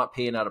we're not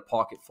paying out of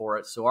pocket for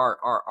it. So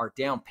our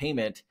down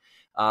payment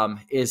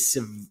is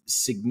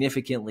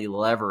significantly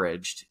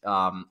leveraged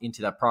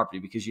into that property,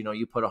 because,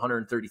 you put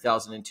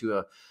 $130,000 into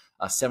a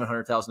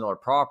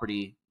 $700,000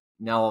 property.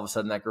 Now all of a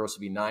sudden that grows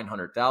to be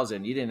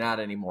 $900,000. You didn't add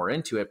any more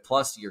into it.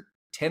 Plus your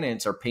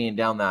tenants are paying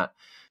down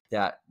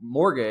that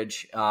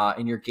mortgage,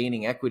 and you're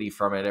gaining equity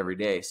from it every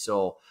day.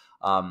 So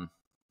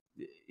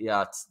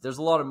yeah, there's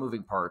a lot of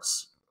moving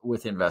parts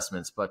with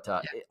investments, but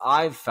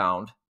I've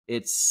found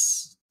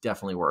it's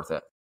definitely worth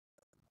it.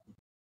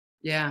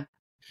 Yeah,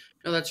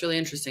 no, that's really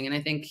interesting. And I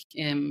think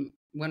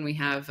when we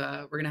have,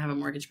 we're going to have a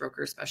mortgage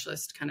broker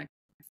specialist kind of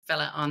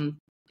fella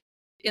on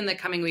in the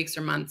coming weeks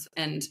or months,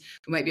 and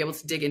we might be able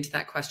to dig into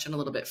that question a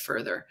little bit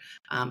further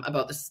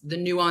about the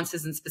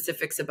nuances and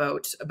specifics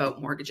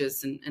about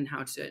mortgages and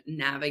how to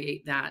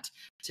navigate that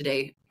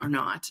today or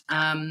not.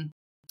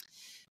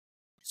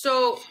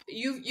 So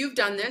you've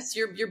done this.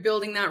 You're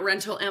building that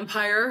rental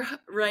empire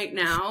right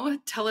now.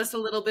 Tell us a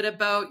little bit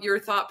about your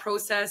thought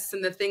process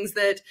and the things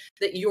that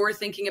you're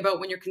thinking about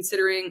when you're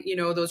considering,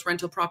 those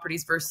rental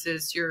properties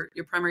versus your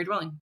primary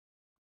dwelling.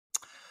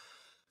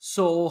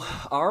 So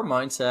our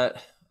mindset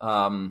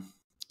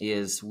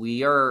is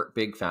we are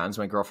big fans,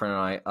 my girlfriend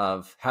and I,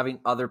 of having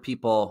other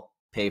people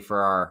pay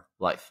for our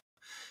life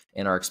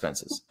and our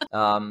expenses.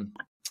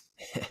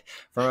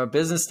 From a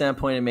business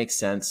standpoint, it makes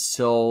sense.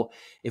 So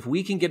if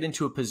we can get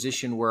into a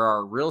position where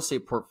our real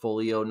estate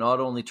portfolio not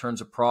only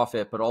turns a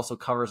profit, but also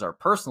covers our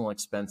personal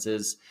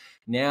expenses,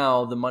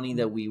 now the money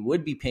that we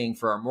would be paying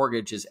for our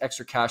mortgage is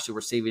extra cash that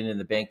we're saving in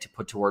the bank to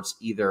put towards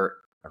either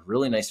a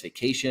really nice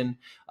vacation,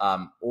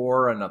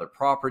 or another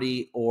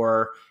property,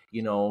 or,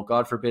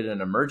 God forbid, an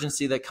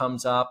emergency that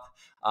comes up.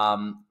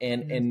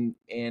 And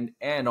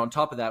on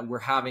top of that, we're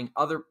having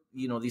other,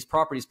 these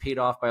properties paid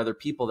off by other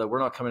people that we're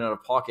not coming out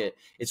of pocket.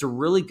 It's a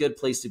really good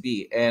place to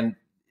be. And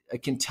I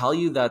can tell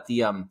you that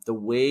the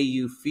way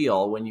you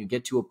feel when you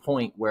get to a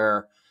point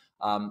where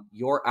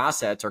your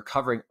assets are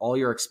covering all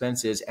your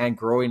expenses and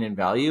growing in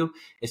value,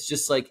 it's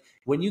just like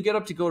when you get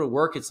up to go to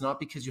work, it's not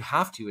because you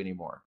have to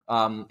anymore.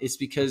 It's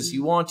because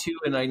you want to.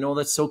 And I know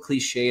that's so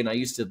cliche, and I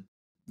used to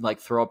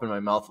throw up in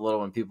my mouth a little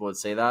when people would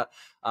say that.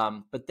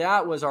 But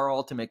that was our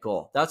ultimate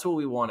goal. That's what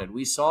we wanted.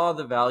 We saw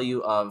the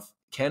value of,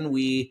 can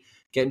we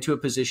get into a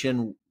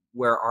position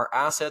where our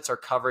assets are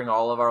covering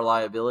all of our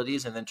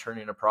liabilities and then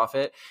turning a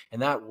profit?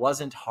 And that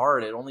wasn't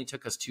hard. It only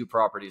took us 2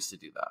 properties to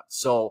do that.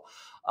 So,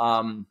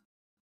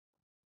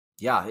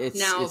 yeah,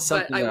 it's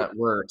something that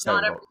we're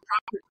excited about.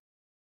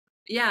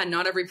 Yeah,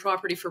 not every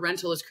property for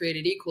rental is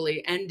created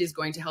equally and is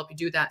going to help you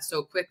do that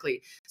so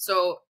quickly.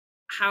 So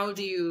how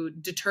do you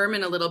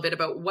determine a little bit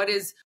about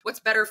what's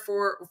better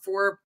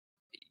for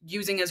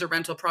using as a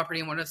rental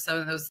property, and what are some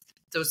of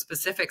those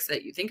specifics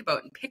that you think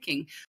about in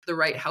picking the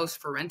right house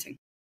for renting?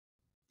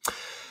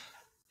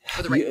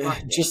 Or the right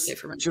property,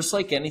 just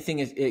like anything,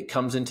 it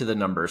comes into the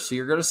numbers. So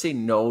you're going to say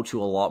no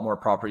to a lot more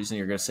properties than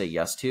you're going to say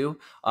yes to.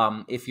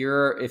 If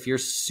you're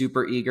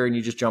super eager and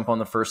you just jump on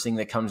the first thing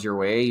that comes your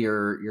way,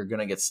 you're going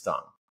to get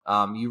stung.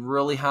 You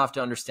really have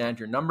to understand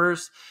your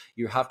numbers.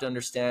 You have to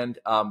understand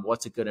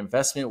what's a good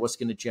investment, what's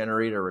going to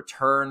generate a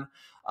return.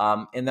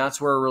 And that's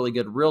where a really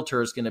good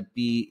realtor is going to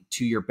be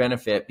to your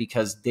benefit,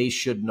 because they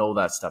should know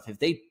that stuff.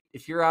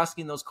 If you're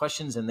asking those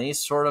questions and they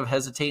sort of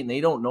hesitate and they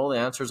don't know the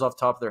answers off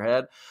the top of their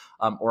head,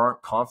 or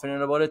aren't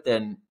confident about it,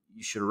 then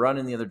you should run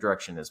in the other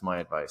direction, is my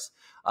advice.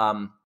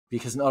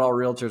 Because not all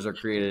realtors are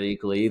created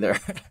equally either.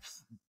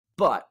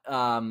 But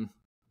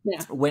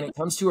when it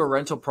comes to a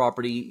rental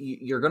property,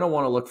 you're going to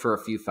want to look for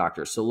a few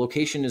factors. So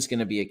location is going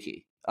to be a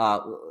key.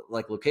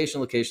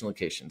 Location.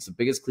 It's the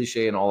biggest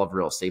cliche in all of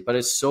real estate, but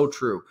it's so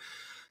true.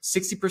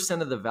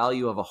 60% of the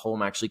value of a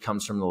home actually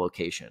comes from the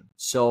location.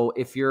 So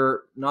if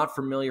you're not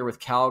familiar with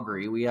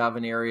Calgary, we have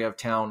an area of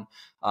town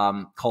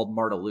called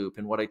Marda Loop.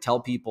 And what I tell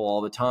people all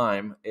the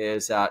time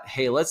is that,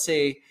 hey, let's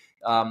say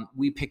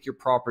we pick your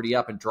property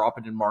up and drop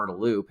it in Marda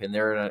Loop, and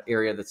they're in an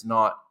area that's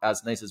not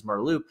as nice as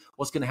Marda Loop.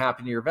 What's going to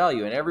happen to your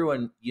value? And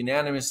everyone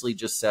unanimously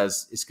just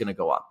says it's going to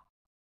go up.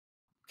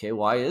 Okay,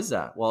 why is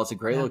that? Well, it's a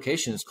great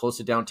location. It's close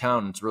to downtown.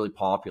 And it's really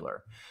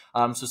popular.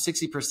 So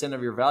 60%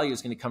 of your value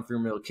is going to come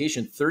from your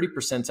location.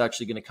 30% is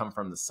actually going to come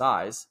from the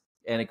size.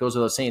 And it goes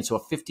without saying. So a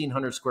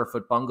 1,500 square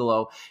foot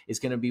bungalow is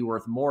going to be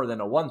worth more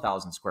than a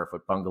 1,000 square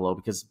foot bungalow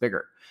because it's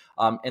bigger.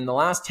 And the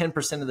last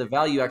 10% of the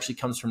value actually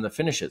comes from the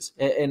finishes.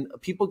 And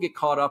people get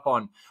caught up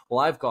on,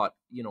 well, I've got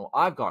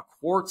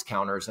quartz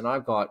counters and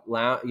I've got,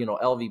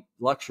 LV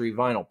luxury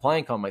vinyl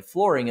plank on my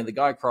flooring, and the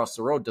guy across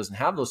the road doesn't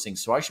have those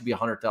things. So I should be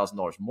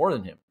 $100,000 more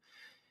than him.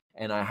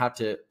 And I have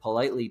to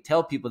politely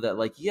tell people that,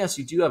 like, yes,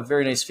 you do have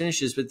very nice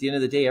finishes, but at the end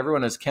of the day,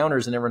 everyone has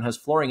counters and everyone has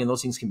flooring, and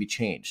those things can be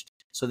changed.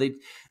 So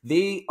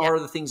they are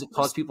the things that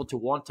cause people to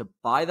want to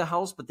buy the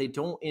house, but they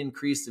don't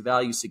increase the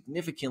value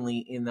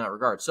significantly in that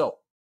regard. So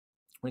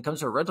when it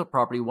comes to a rental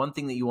property, one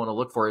thing that you want to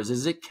look for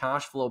is it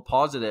cash flow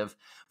positive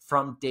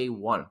from day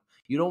one?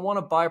 You don't want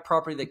to buy a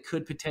property that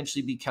could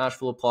potentially be cash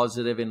flow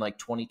positive in like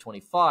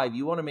 2025.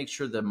 You want to make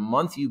sure the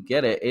month you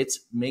get it,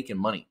 it's making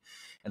money.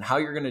 And how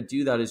you're going to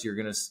do that is you're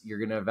going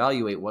to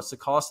evaluate what's the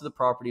cost of the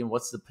property and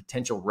what's the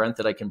potential rent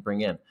that I can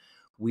bring in.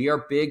 We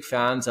are big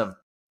fans of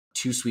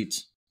 2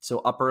 suites. So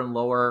upper and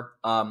lower,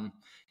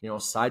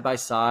 side by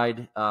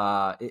side.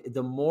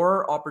 The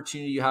more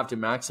opportunity you have to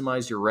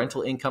maximize your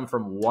rental income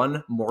from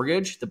one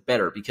mortgage, the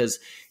better. Because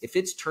if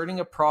it's turning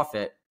a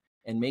profit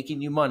and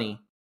making you money,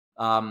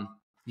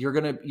 you're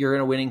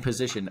in a winning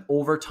position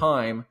over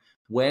time.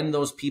 When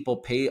those people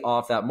pay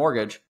off that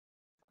mortgage,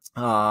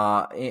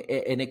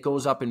 and it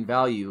goes up in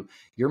value,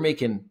 you're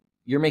making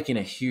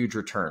a huge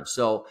return.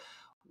 So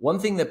one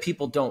thing that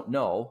people don't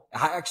know,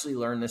 I actually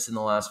learned this in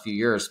the last few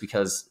years,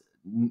 because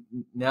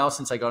now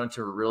since I got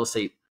into real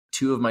estate,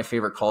 2 of my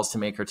favorite calls to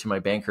make are to my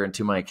banker and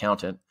to my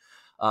accountant,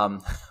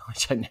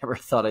 which I never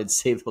thought I'd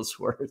say those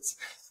words.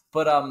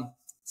 But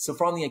so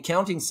from the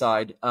accounting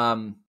side,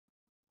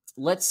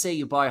 let's say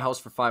you buy a house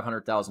for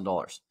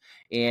 $500,000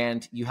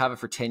 and you have it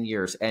for 10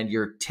 years and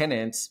your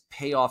tenants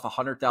pay off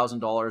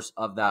 $100,000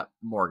 of that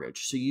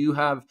mortgage. So you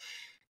have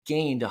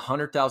gained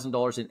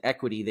 $100,000 in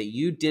equity that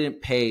you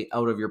didn't pay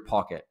out of your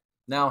pocket.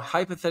 Now,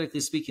 hypothetically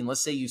speaking,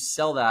 let's say you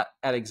sell that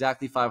at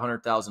exactly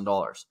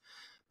 $500,000,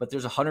 but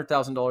there's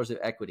 $100,000 of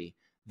equity.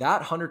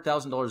 That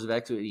 $100,000 of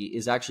equity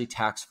is actually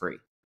tax-free,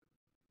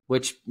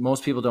 which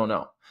most people don't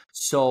know.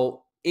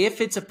 So if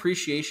it's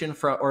appreciation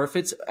or if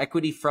it's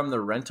equity from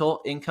the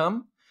rental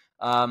income,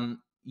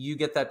 you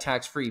get that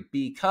tax-free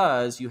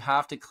because you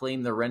have to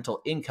claim the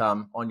rental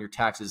income on your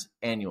taxes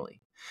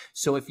annually.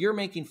 So if you're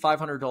making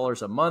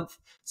 $500 a month,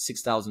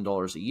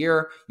 $6,000 a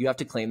year, you have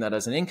to claim that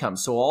as an income.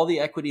 So all the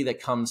equity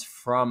that comes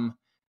from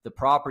the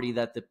property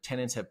that the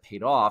tenants have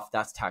paid off,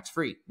 that's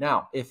tax-free.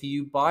 Now, if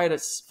you buy it at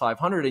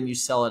 $500 and you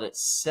sell it at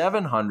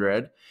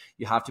 $700,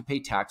 you have to pay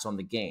tax on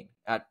the gain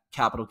at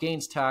capital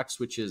gains tax,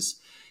 which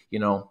is,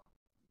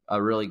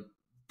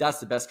 that's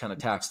the best kind of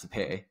tax to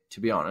pay, to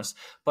be honest.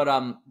 But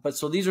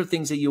so these are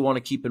things that you want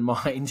to keep in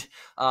mind,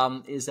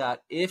 is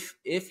that if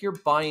you're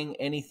buying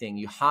anything,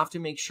 you have to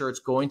make sure it's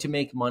going to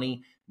make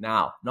money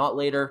now, not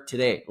later,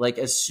 today. Like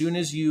as soon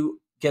as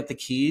you get the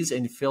keys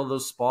and fill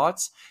those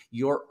spots,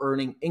 you're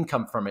earning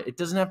income from it. It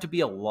doesn't have to be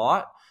a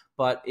lot,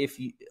 but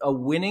a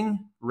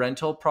winning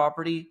rental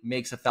property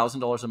makes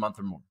 $1,000 a month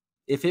or more.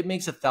 If it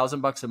makes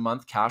 $1,000 a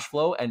month cash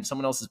flow and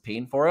someone else is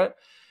paying for it,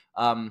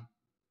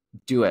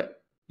 do it.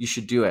 You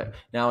should do it.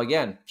 Now,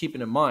 again, keeping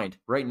in mind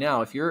right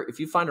now, if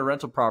you find a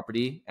rental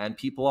property, and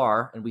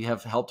we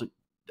have helped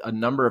a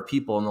number of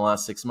people in the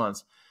last 6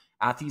 months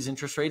at these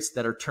interest rates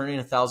that are turning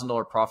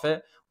 $1,000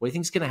 profit, what do you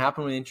think is going to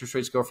happen when the interest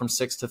rates go from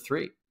 6 to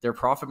 3? Their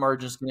profit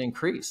margin is going to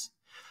increase.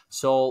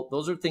 So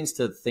those are things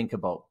to think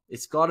about.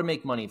 It's got to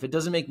make money. If it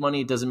doesn't make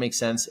money, it doesn't make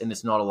sense, and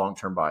it's not a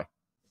long-term buy.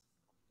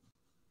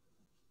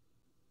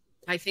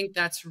 I think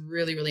that's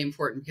really, really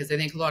important, because I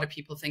think a lot of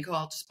people think, oh,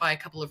 I'll just buy a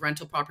couple of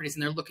rental properties,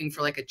 and they're looking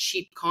for like a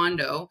cheap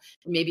condo.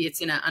 Maybe it's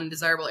in an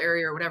undesirable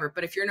area or whatever.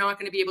 But if you're not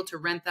going to be able to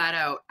rent that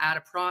out at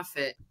a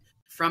profit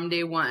from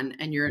day one,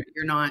 and you're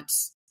not,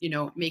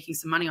 making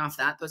some money off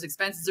that, those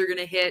expenses are going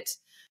to hit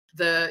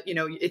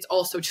it's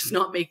also just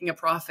not making a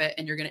profit,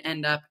 and you're going to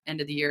end up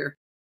end of the year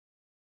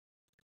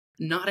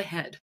not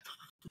ahead.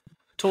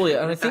 Totally.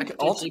 And I think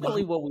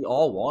ultimately what we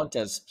all want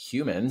as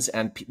humans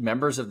and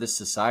members of this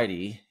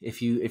society,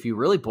 if you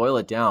really boil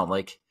it down,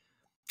 like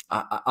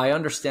I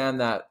understand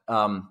that,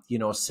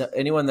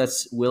 anyone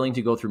that's willing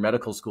to go through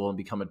medical school and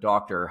become a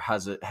doctor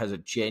has a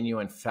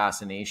genuine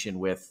fascination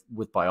with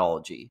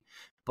biology.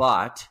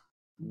 But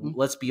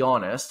let's be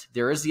honest,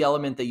 there is the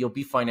element that you'll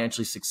be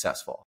financially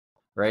successful,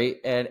 right?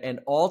 And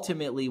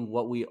ultimately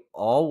what we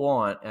all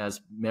want as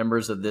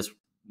members of this,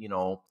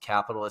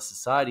 capitalist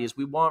society is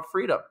we want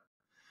freedom.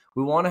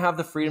 We want to have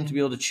the freedom to be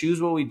able to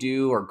choose what we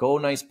do, or go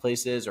nice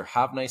places, or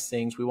have nice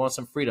things. We want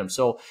some freedom.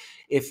 So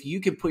if you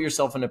can put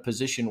yourself in a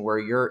position where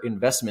your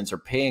investments are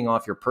paying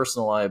off your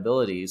personal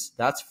liabilities,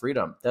 that's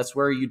freedom. That's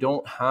where you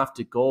don't have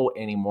to go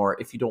anymore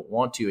if you don't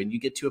want to. And you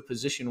get to a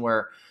position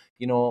where,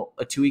 a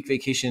 2-week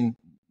vacation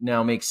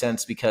now makes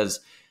sense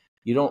because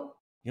you don't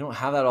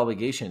have that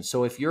obligation.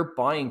 So if you're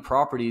buying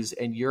properties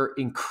and you're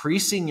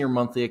increasing your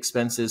monthly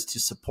expenses to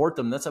support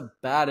them, that's a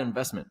bad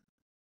investment.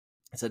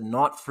 It's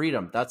not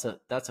freedom. That's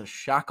a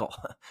shackle.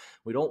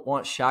 We don't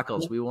want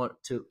shackles. We want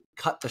to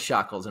cut the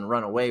shackles and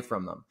run away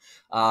from them.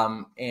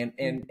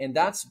 And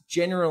that's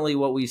generally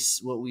what we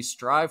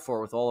strive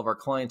for with all of our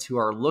clients who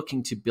are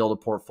looking to build a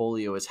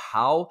portfolio, is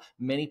how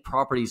many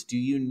properties do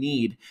you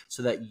need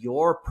so that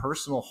your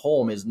personal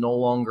home is no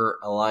longer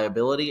a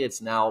liability.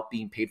 It's now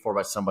being paid for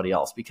by somebody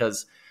else.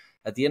 Because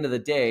at the end of the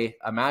day,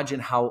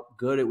 imagine how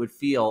good it would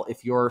feel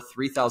if your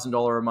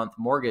 $3,000 a month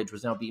mortgage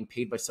was now being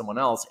paid by someone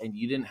else and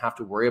you didn't have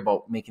to worry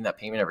about making that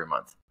payment every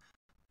month.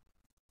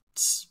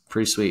 It's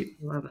pretty sweet.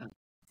 Love it.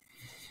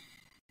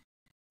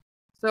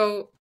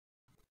 So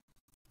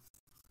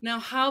now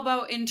how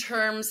about in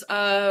terms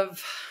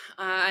of,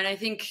 and I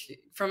think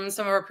from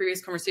some of our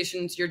previous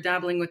conversations, you're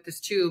dabbling with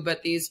this too,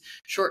 but these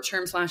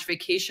short-term /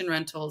 vacation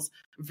rentals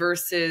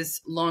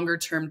versus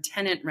longer-term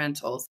tenant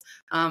rentals.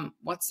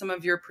 What's some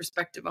of your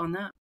perspective on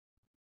that?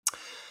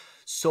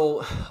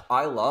 So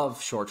I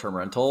love short-term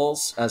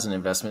rentals as an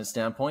investment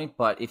standpoint,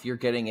 but if you're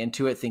getting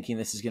into it thinking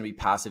this is going to be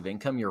passive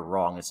income, you're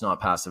wrong. It's not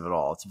passive at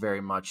all. It's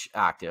very much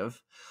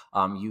active.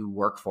 You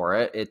work for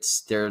it.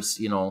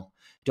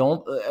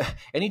 Don't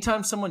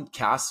anytime someone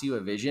casts you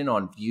a vision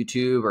on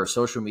YouTube or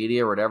social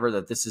media or whatever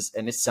that this is,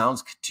 and it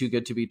sounds too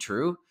good to be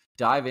true,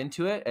 dive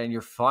into it and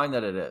you're fine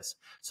that it is.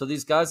 So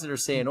these guys that are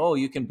saying, oh,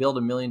 you can build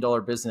 $1 million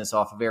business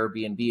off of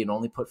Airbnb and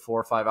only put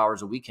 4 or 5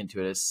 hours a week into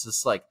it, it's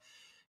just like,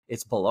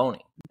 it's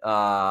baloney.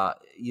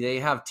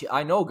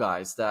 I know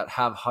guys that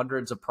have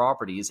hundreds of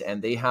properties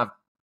and they have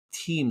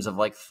teams of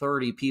like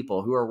 30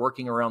 people who are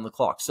working around the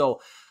clock.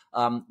 So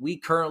we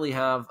currently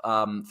have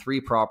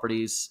 3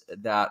 properties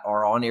that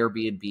are on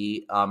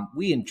Airbnb.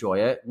 We enjoy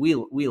it.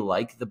 We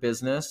like the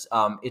business.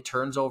 It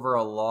turns over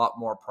a lot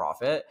more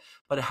profit,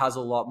 but it has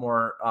a lot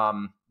more,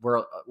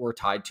 we're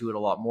tied to it a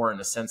lot more in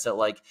the sense that,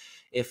 like,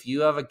 if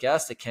you have a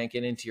guest that can't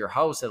get into your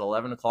house at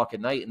 11 o'clock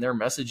at night and they're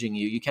messaging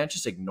you, you can't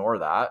just ignore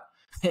that.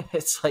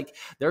 It's like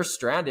they're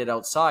stranded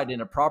outside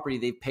in a property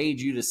they've paid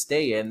you to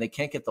stay in. They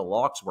can't get the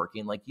locks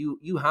working. Like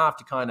you have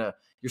to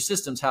your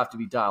systems have to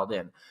be dialed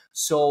in.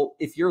 So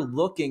if you're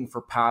looking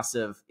for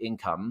passive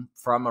income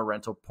from a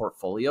rental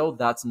portfolio,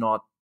 that's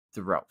not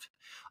the route.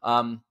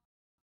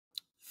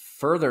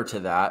 Further to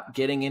that,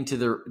 getting into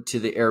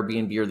the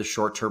Airbnb or the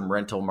short-term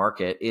rental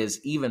market is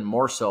even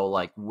more so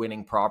like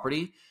winning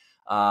property.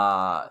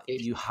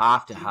 You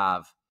have to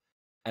have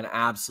an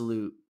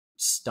absolute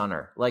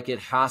stunner. Like it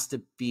has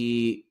to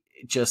be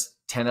just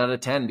 10 out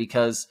of 10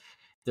 because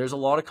there's a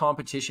lot of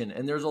competition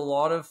and there's a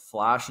lot of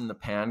flash in the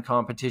pan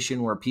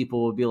competition where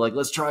people will be like,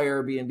 let's try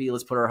Airbnb,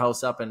 let's put our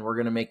house up and we're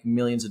going to make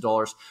millions of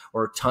dollars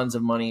or tons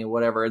of money or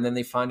whatever. And then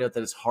they find out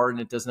that it's hard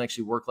and it doesn't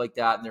actually work like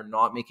that and they're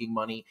not making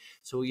money.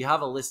 So you have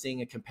a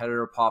listing, a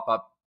competitor pop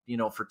up,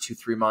 for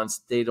 2-3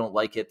 months, they don't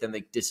like it, then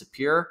they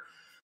disappear.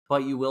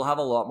 But you will have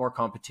a lot more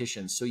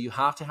competition. So you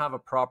have to have a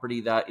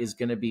property that is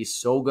going to be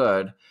so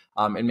good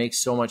and makes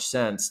so much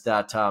sense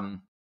that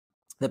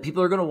that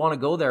people are going to want to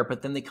go there,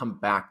 but then they come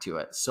back to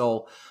it.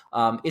 So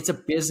it's a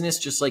business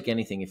just like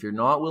anything. If you're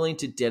not willing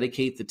to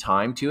dedicate the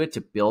time to it,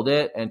 to build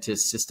it and to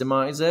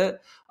systemize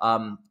it,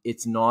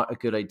 it's not a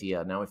good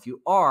idea. Now, if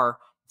you are,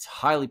 it's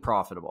highly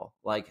profitable,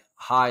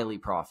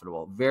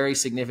 very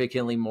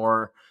significantly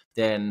more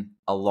than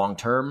a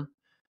long-term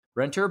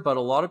renter. But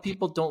a lot of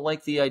people don't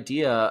like the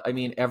idea. I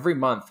mean, every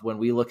month when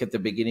we look at the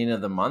beginning of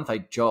the month, I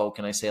joke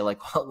and I say like,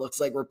 well, it looks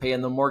like we're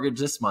paying the mortgage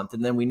this month.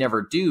 And then we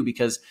never do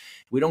because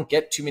we don't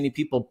get too many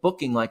people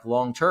booking like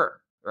long-term,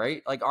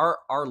 right? Like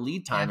our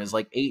lead time is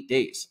like 8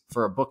 days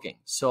for a booking.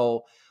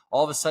 So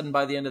all of a sudden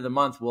by the end of the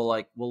month, we'll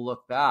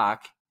look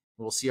back,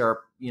 we'll see our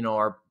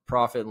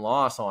profit and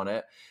loss on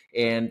it.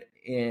 And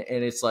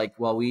it's like,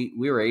 well, we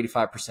were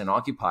 85%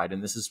 occupied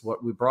and this is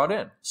what we brought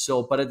in.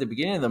 So, but at the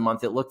beginning of the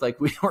month, it looked like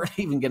we weren't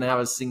even going to have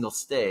a single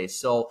stay.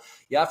 So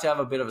you have to have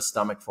a bit of a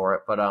stomach for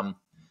it.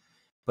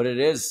 But it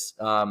is,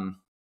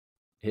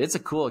 it's a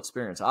cool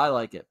experience. I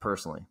like it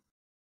personally.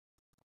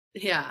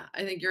 Yeah.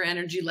 I think your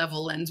energy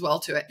level lends well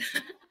to it.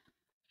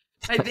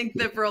 I think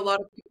that for a lot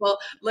of people,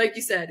 like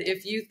you said,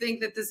 if you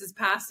think that this is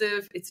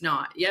passive, it's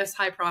not. Yes,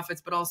 high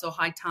profits, but also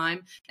high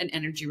time and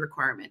energy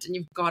requirement. And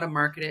you've got to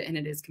market it and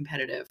it is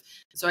competitive.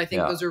 So I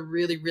think those are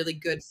really, really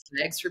good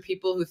flags for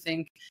people who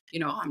think,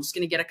 I'm just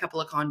going to get a couple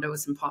of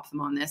condos and pop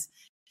them on this.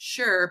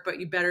 Sure, but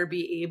you better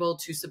be able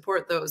to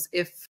support those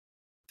if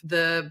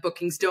the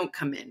bookings don't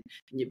come in.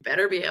 And you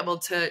better be able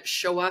to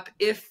show up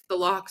if the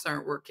locks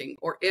aren't working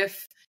or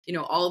if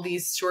all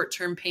these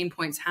short-term pain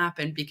points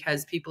happen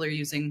because people are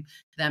using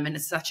them in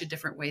such a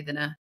different way than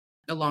a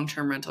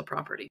long-term rental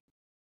property.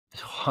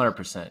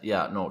 100%.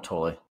 Yeah, no,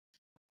 totally.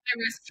 High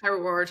risk, high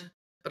reward,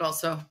 but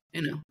also,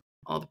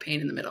 all the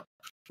pain in the middle.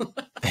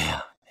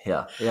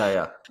 Yeah.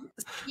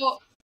 Well,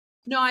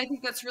 no, I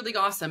think that's really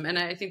awesome. And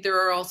I think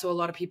there are also a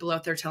lot of people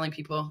out there telling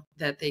people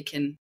that they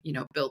can,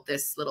 build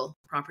this little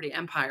property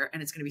empire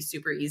and it's going to be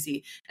super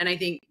easy. And I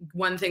think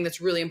one thing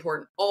that's really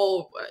important,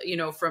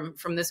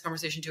 from this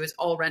conversation too, is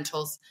all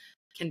rentals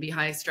can be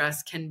high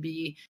stress, can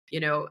be,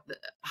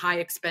 high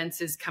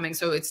expenses coming.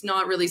 So it's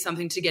not really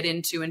something to get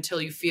into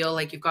until you feel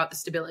like you've got the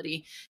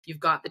stability,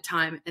 you've got the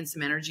time and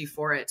some energy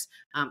for it,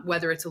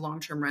 whether it's a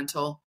long-term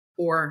rental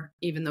or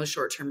even those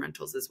short-term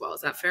rentals as well.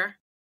 Is that fair?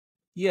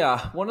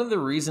 Yeah, one of the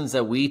reasons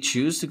that we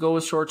choose to go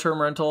with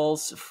short-term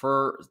rentals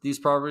for these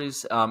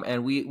properties,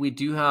 and we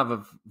do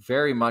have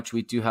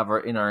we do have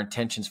in our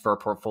intentions for our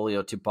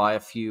portfolio to buy a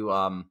few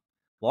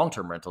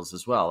long-term rentals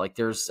as well. Like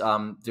there's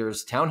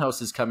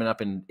townhouses coming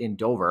up in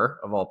Dover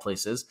of all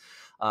places,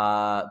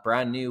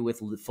 brand new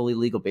with fully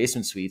legal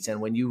basement suites, and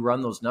when you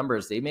run those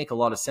numbers, they make a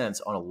lot of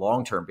sense on a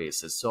long-term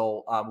basis.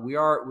 So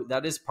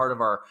that is part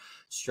of our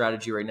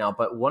strategy right now.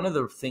 But one of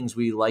the things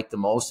we like the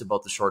most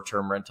about the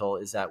short-term rental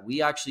is that we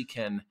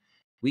can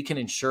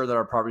ensure that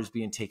our property is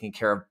being taken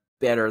care of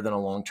better than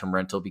a long-term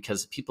rental,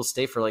 because people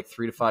stay for like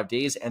 3 to 5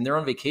 days and they're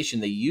on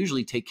vacation. They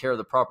usually take care of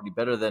the property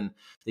better than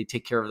they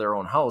take care of their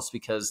own house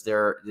because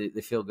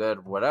they feel good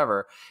or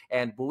whatever.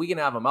 But we can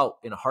have them out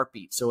in a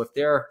heartbeat. So if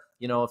they're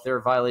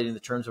violating the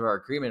terms of our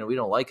agreement and we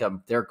don't like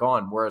them, they're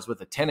gone. Whereas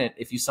with a tenant,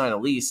 if you sign a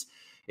lease,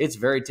 it's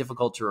very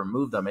difficult to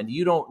remove them. And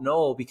you don't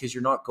know, because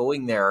you're not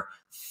going there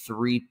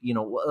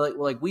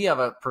like we have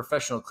a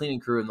professional cleaning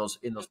crew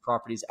in those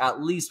properties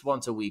at least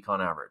once a week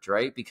on average,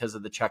 right? Because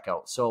of the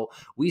checkout. So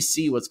we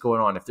see what's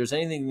going on. If there's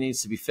anything that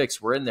needs to be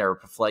fixed, we're in there.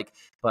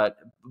 But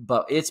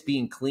it's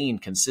being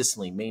cleaned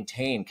consistently,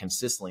 maintained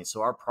consistently.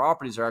 So our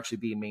properties are actually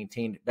being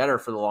maintained better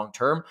for the long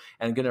term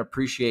and going to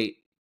appreciate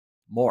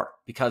more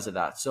because of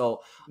that.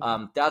 So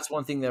that's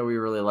one thing that we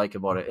really like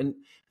about it. And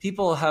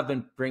people have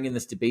been bringing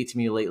this debate to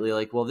me lately,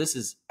 like, well, this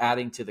is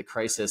adding to the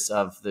crisis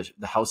of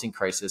the housing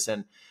crisis.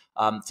 And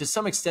to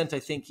some extent, I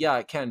think, yeah,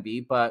 it can be.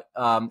 But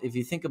if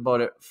you think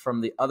about it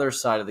from the other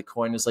side of the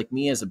coin, is like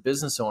me as a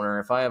business owner,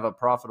 if I have a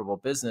profitable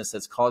business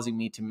that's causing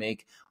me to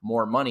make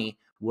more money,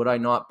 would I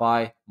not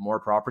buy more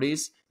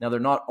properties? Now,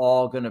 they're not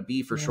all going to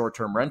be for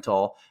short-term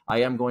rental.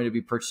 I am going to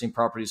be purchasing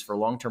properties for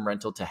long-term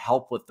rental to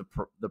help with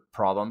the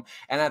problem.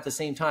 And at the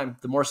same time,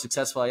 the more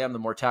successful I am, the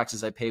more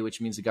taxes I pay, which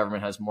means the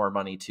government has more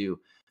money to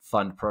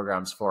fund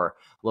programs for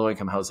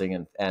low-income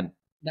housing and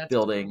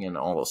building and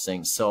all those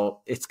things.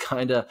 So it's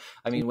kind of,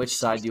 which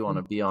side do you want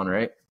to be on,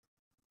 right?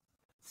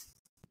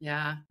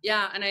 Yeah.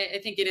 And I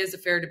think it is a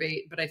fair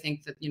debate, but I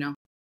think that,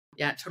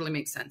 it totally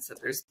makes sense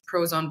that there's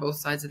pros on both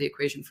sides of the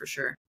equation for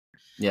sure.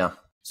 Yeah.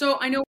 So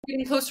I know we're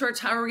getting close to our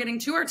time. We're getting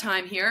to our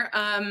time here.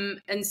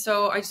 And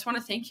so I just want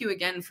to thank you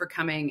again for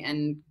coming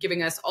and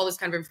giving us all this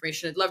kind of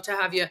information. I'd love to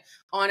have you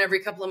on every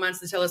couple of months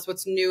to tell us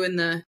what's new in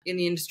the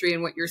industry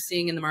and what you're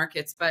seeing in the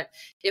markets. But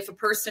if a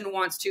person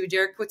wants to,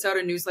 Derek puts out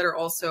a newsletter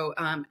also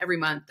every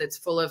month that's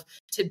full of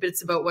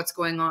tidbits about what's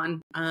going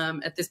on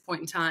at this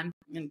point in time.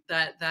 And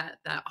that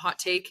hot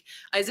take.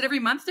 Is it every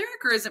month,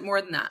 Derek, or is it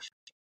more than that?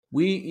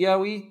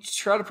 We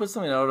try to put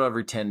something out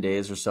every 10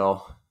 days or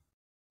so.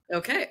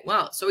 Okay,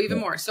 well, so even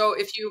more. So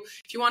if you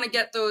want to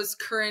get those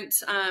current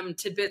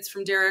tidbits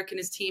from Derek and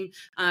his team,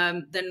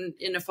 then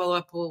in a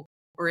follow-up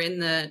or in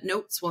the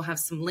notes, we'll have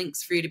some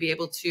links for you to be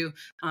able to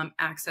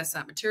access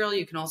that material.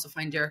 You can also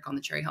find Derek on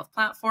the Cherry Health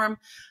platform.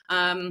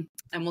 And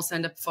we'll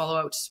send a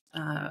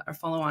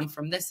follow-on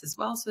from this as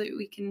well, so that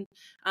we can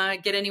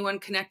get anyone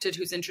connected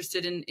who's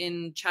interested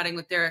in chatting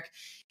with Derek.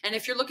 And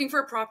if you're looking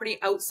for a property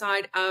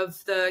outside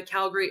of the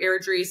Calgary,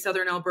 Airdrie,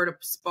 Southern Alberta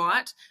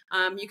spot,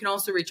 you can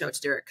also reach out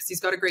to Derek, because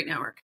he's got a great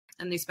network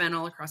and they span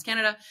all across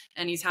Canada,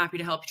 and he's happy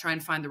to help you try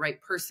and find the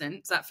right person.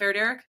 Is that fair,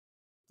 Derek?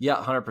 Yeah,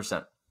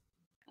 100%.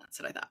 That's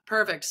what I thought.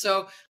 Perfect.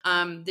 So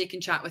they can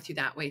chat with you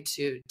that way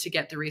to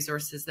get the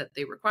resources that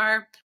they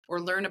require, or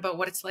learn about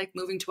what it's like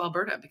moving to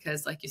Alberta,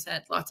 because like you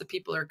said, lots of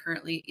people are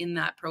currently in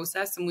that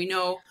process. And we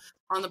know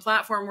on the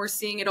platform, we're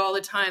seeing it all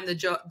the time.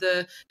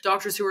 The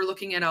doctors who are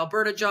looking at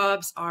Alberta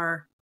jobs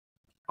are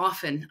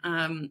often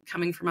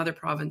coming from other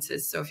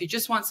provinces. So if you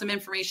just want some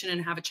information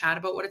and have a chat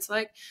about what it's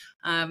like,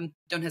 don't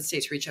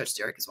hesitate to reach out to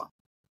Derek as well.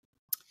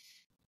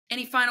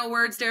 Any final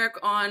words, Derek,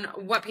 on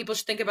what people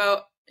should think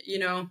about,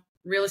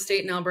 real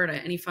estate in Alberta?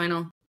 Any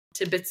final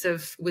tidbits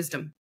of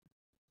wisdom?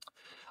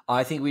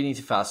 I think we need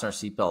to fasten our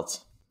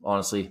seatbelts,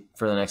 honestly,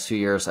 for the next few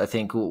years. I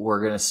think what we're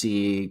going to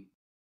see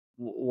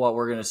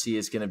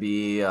is going to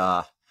be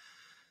hard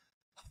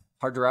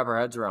to wrap our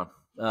heads around.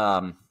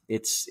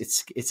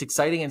 It's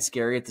exciting and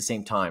scary at the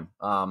same time.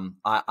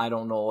 I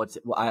don't know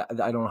I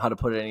don't know how to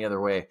put it any other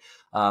way.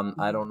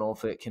 I don't know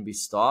if it can be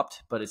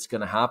stopped, but it's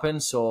going to happen.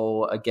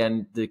 So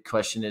again, the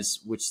question is,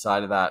 which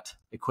side of that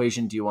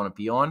equation do you want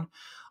to be on?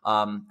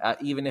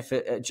 Even if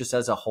it just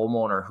as a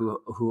homeowner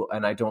who,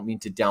 and I don't mean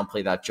to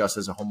downplay that, just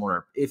as a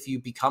homeowner, if you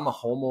become a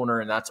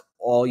homeowner and that's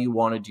all you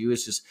want to do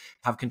is just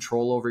have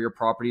control over your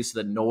property so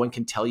that no one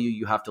can tell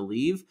you have to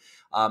leave,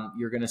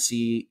 you're going to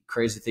see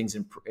crazy things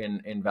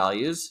in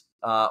values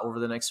over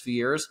the next few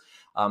years.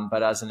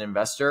 But as an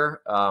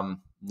investor,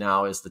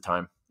 now is the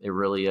time. It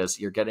really is.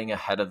 You're getting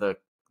ahead of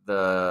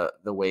the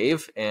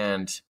wave,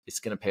 and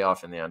it's going to pay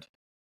off in the end.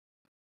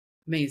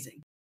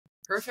 Amazing.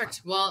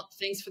 Perfect. Well,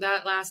 thanks for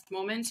that last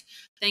moment.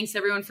 Thanks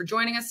everyone for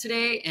joining us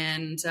today,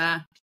 and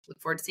look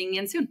forward to seeing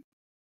you again soon.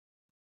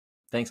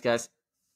 Thanks, guys.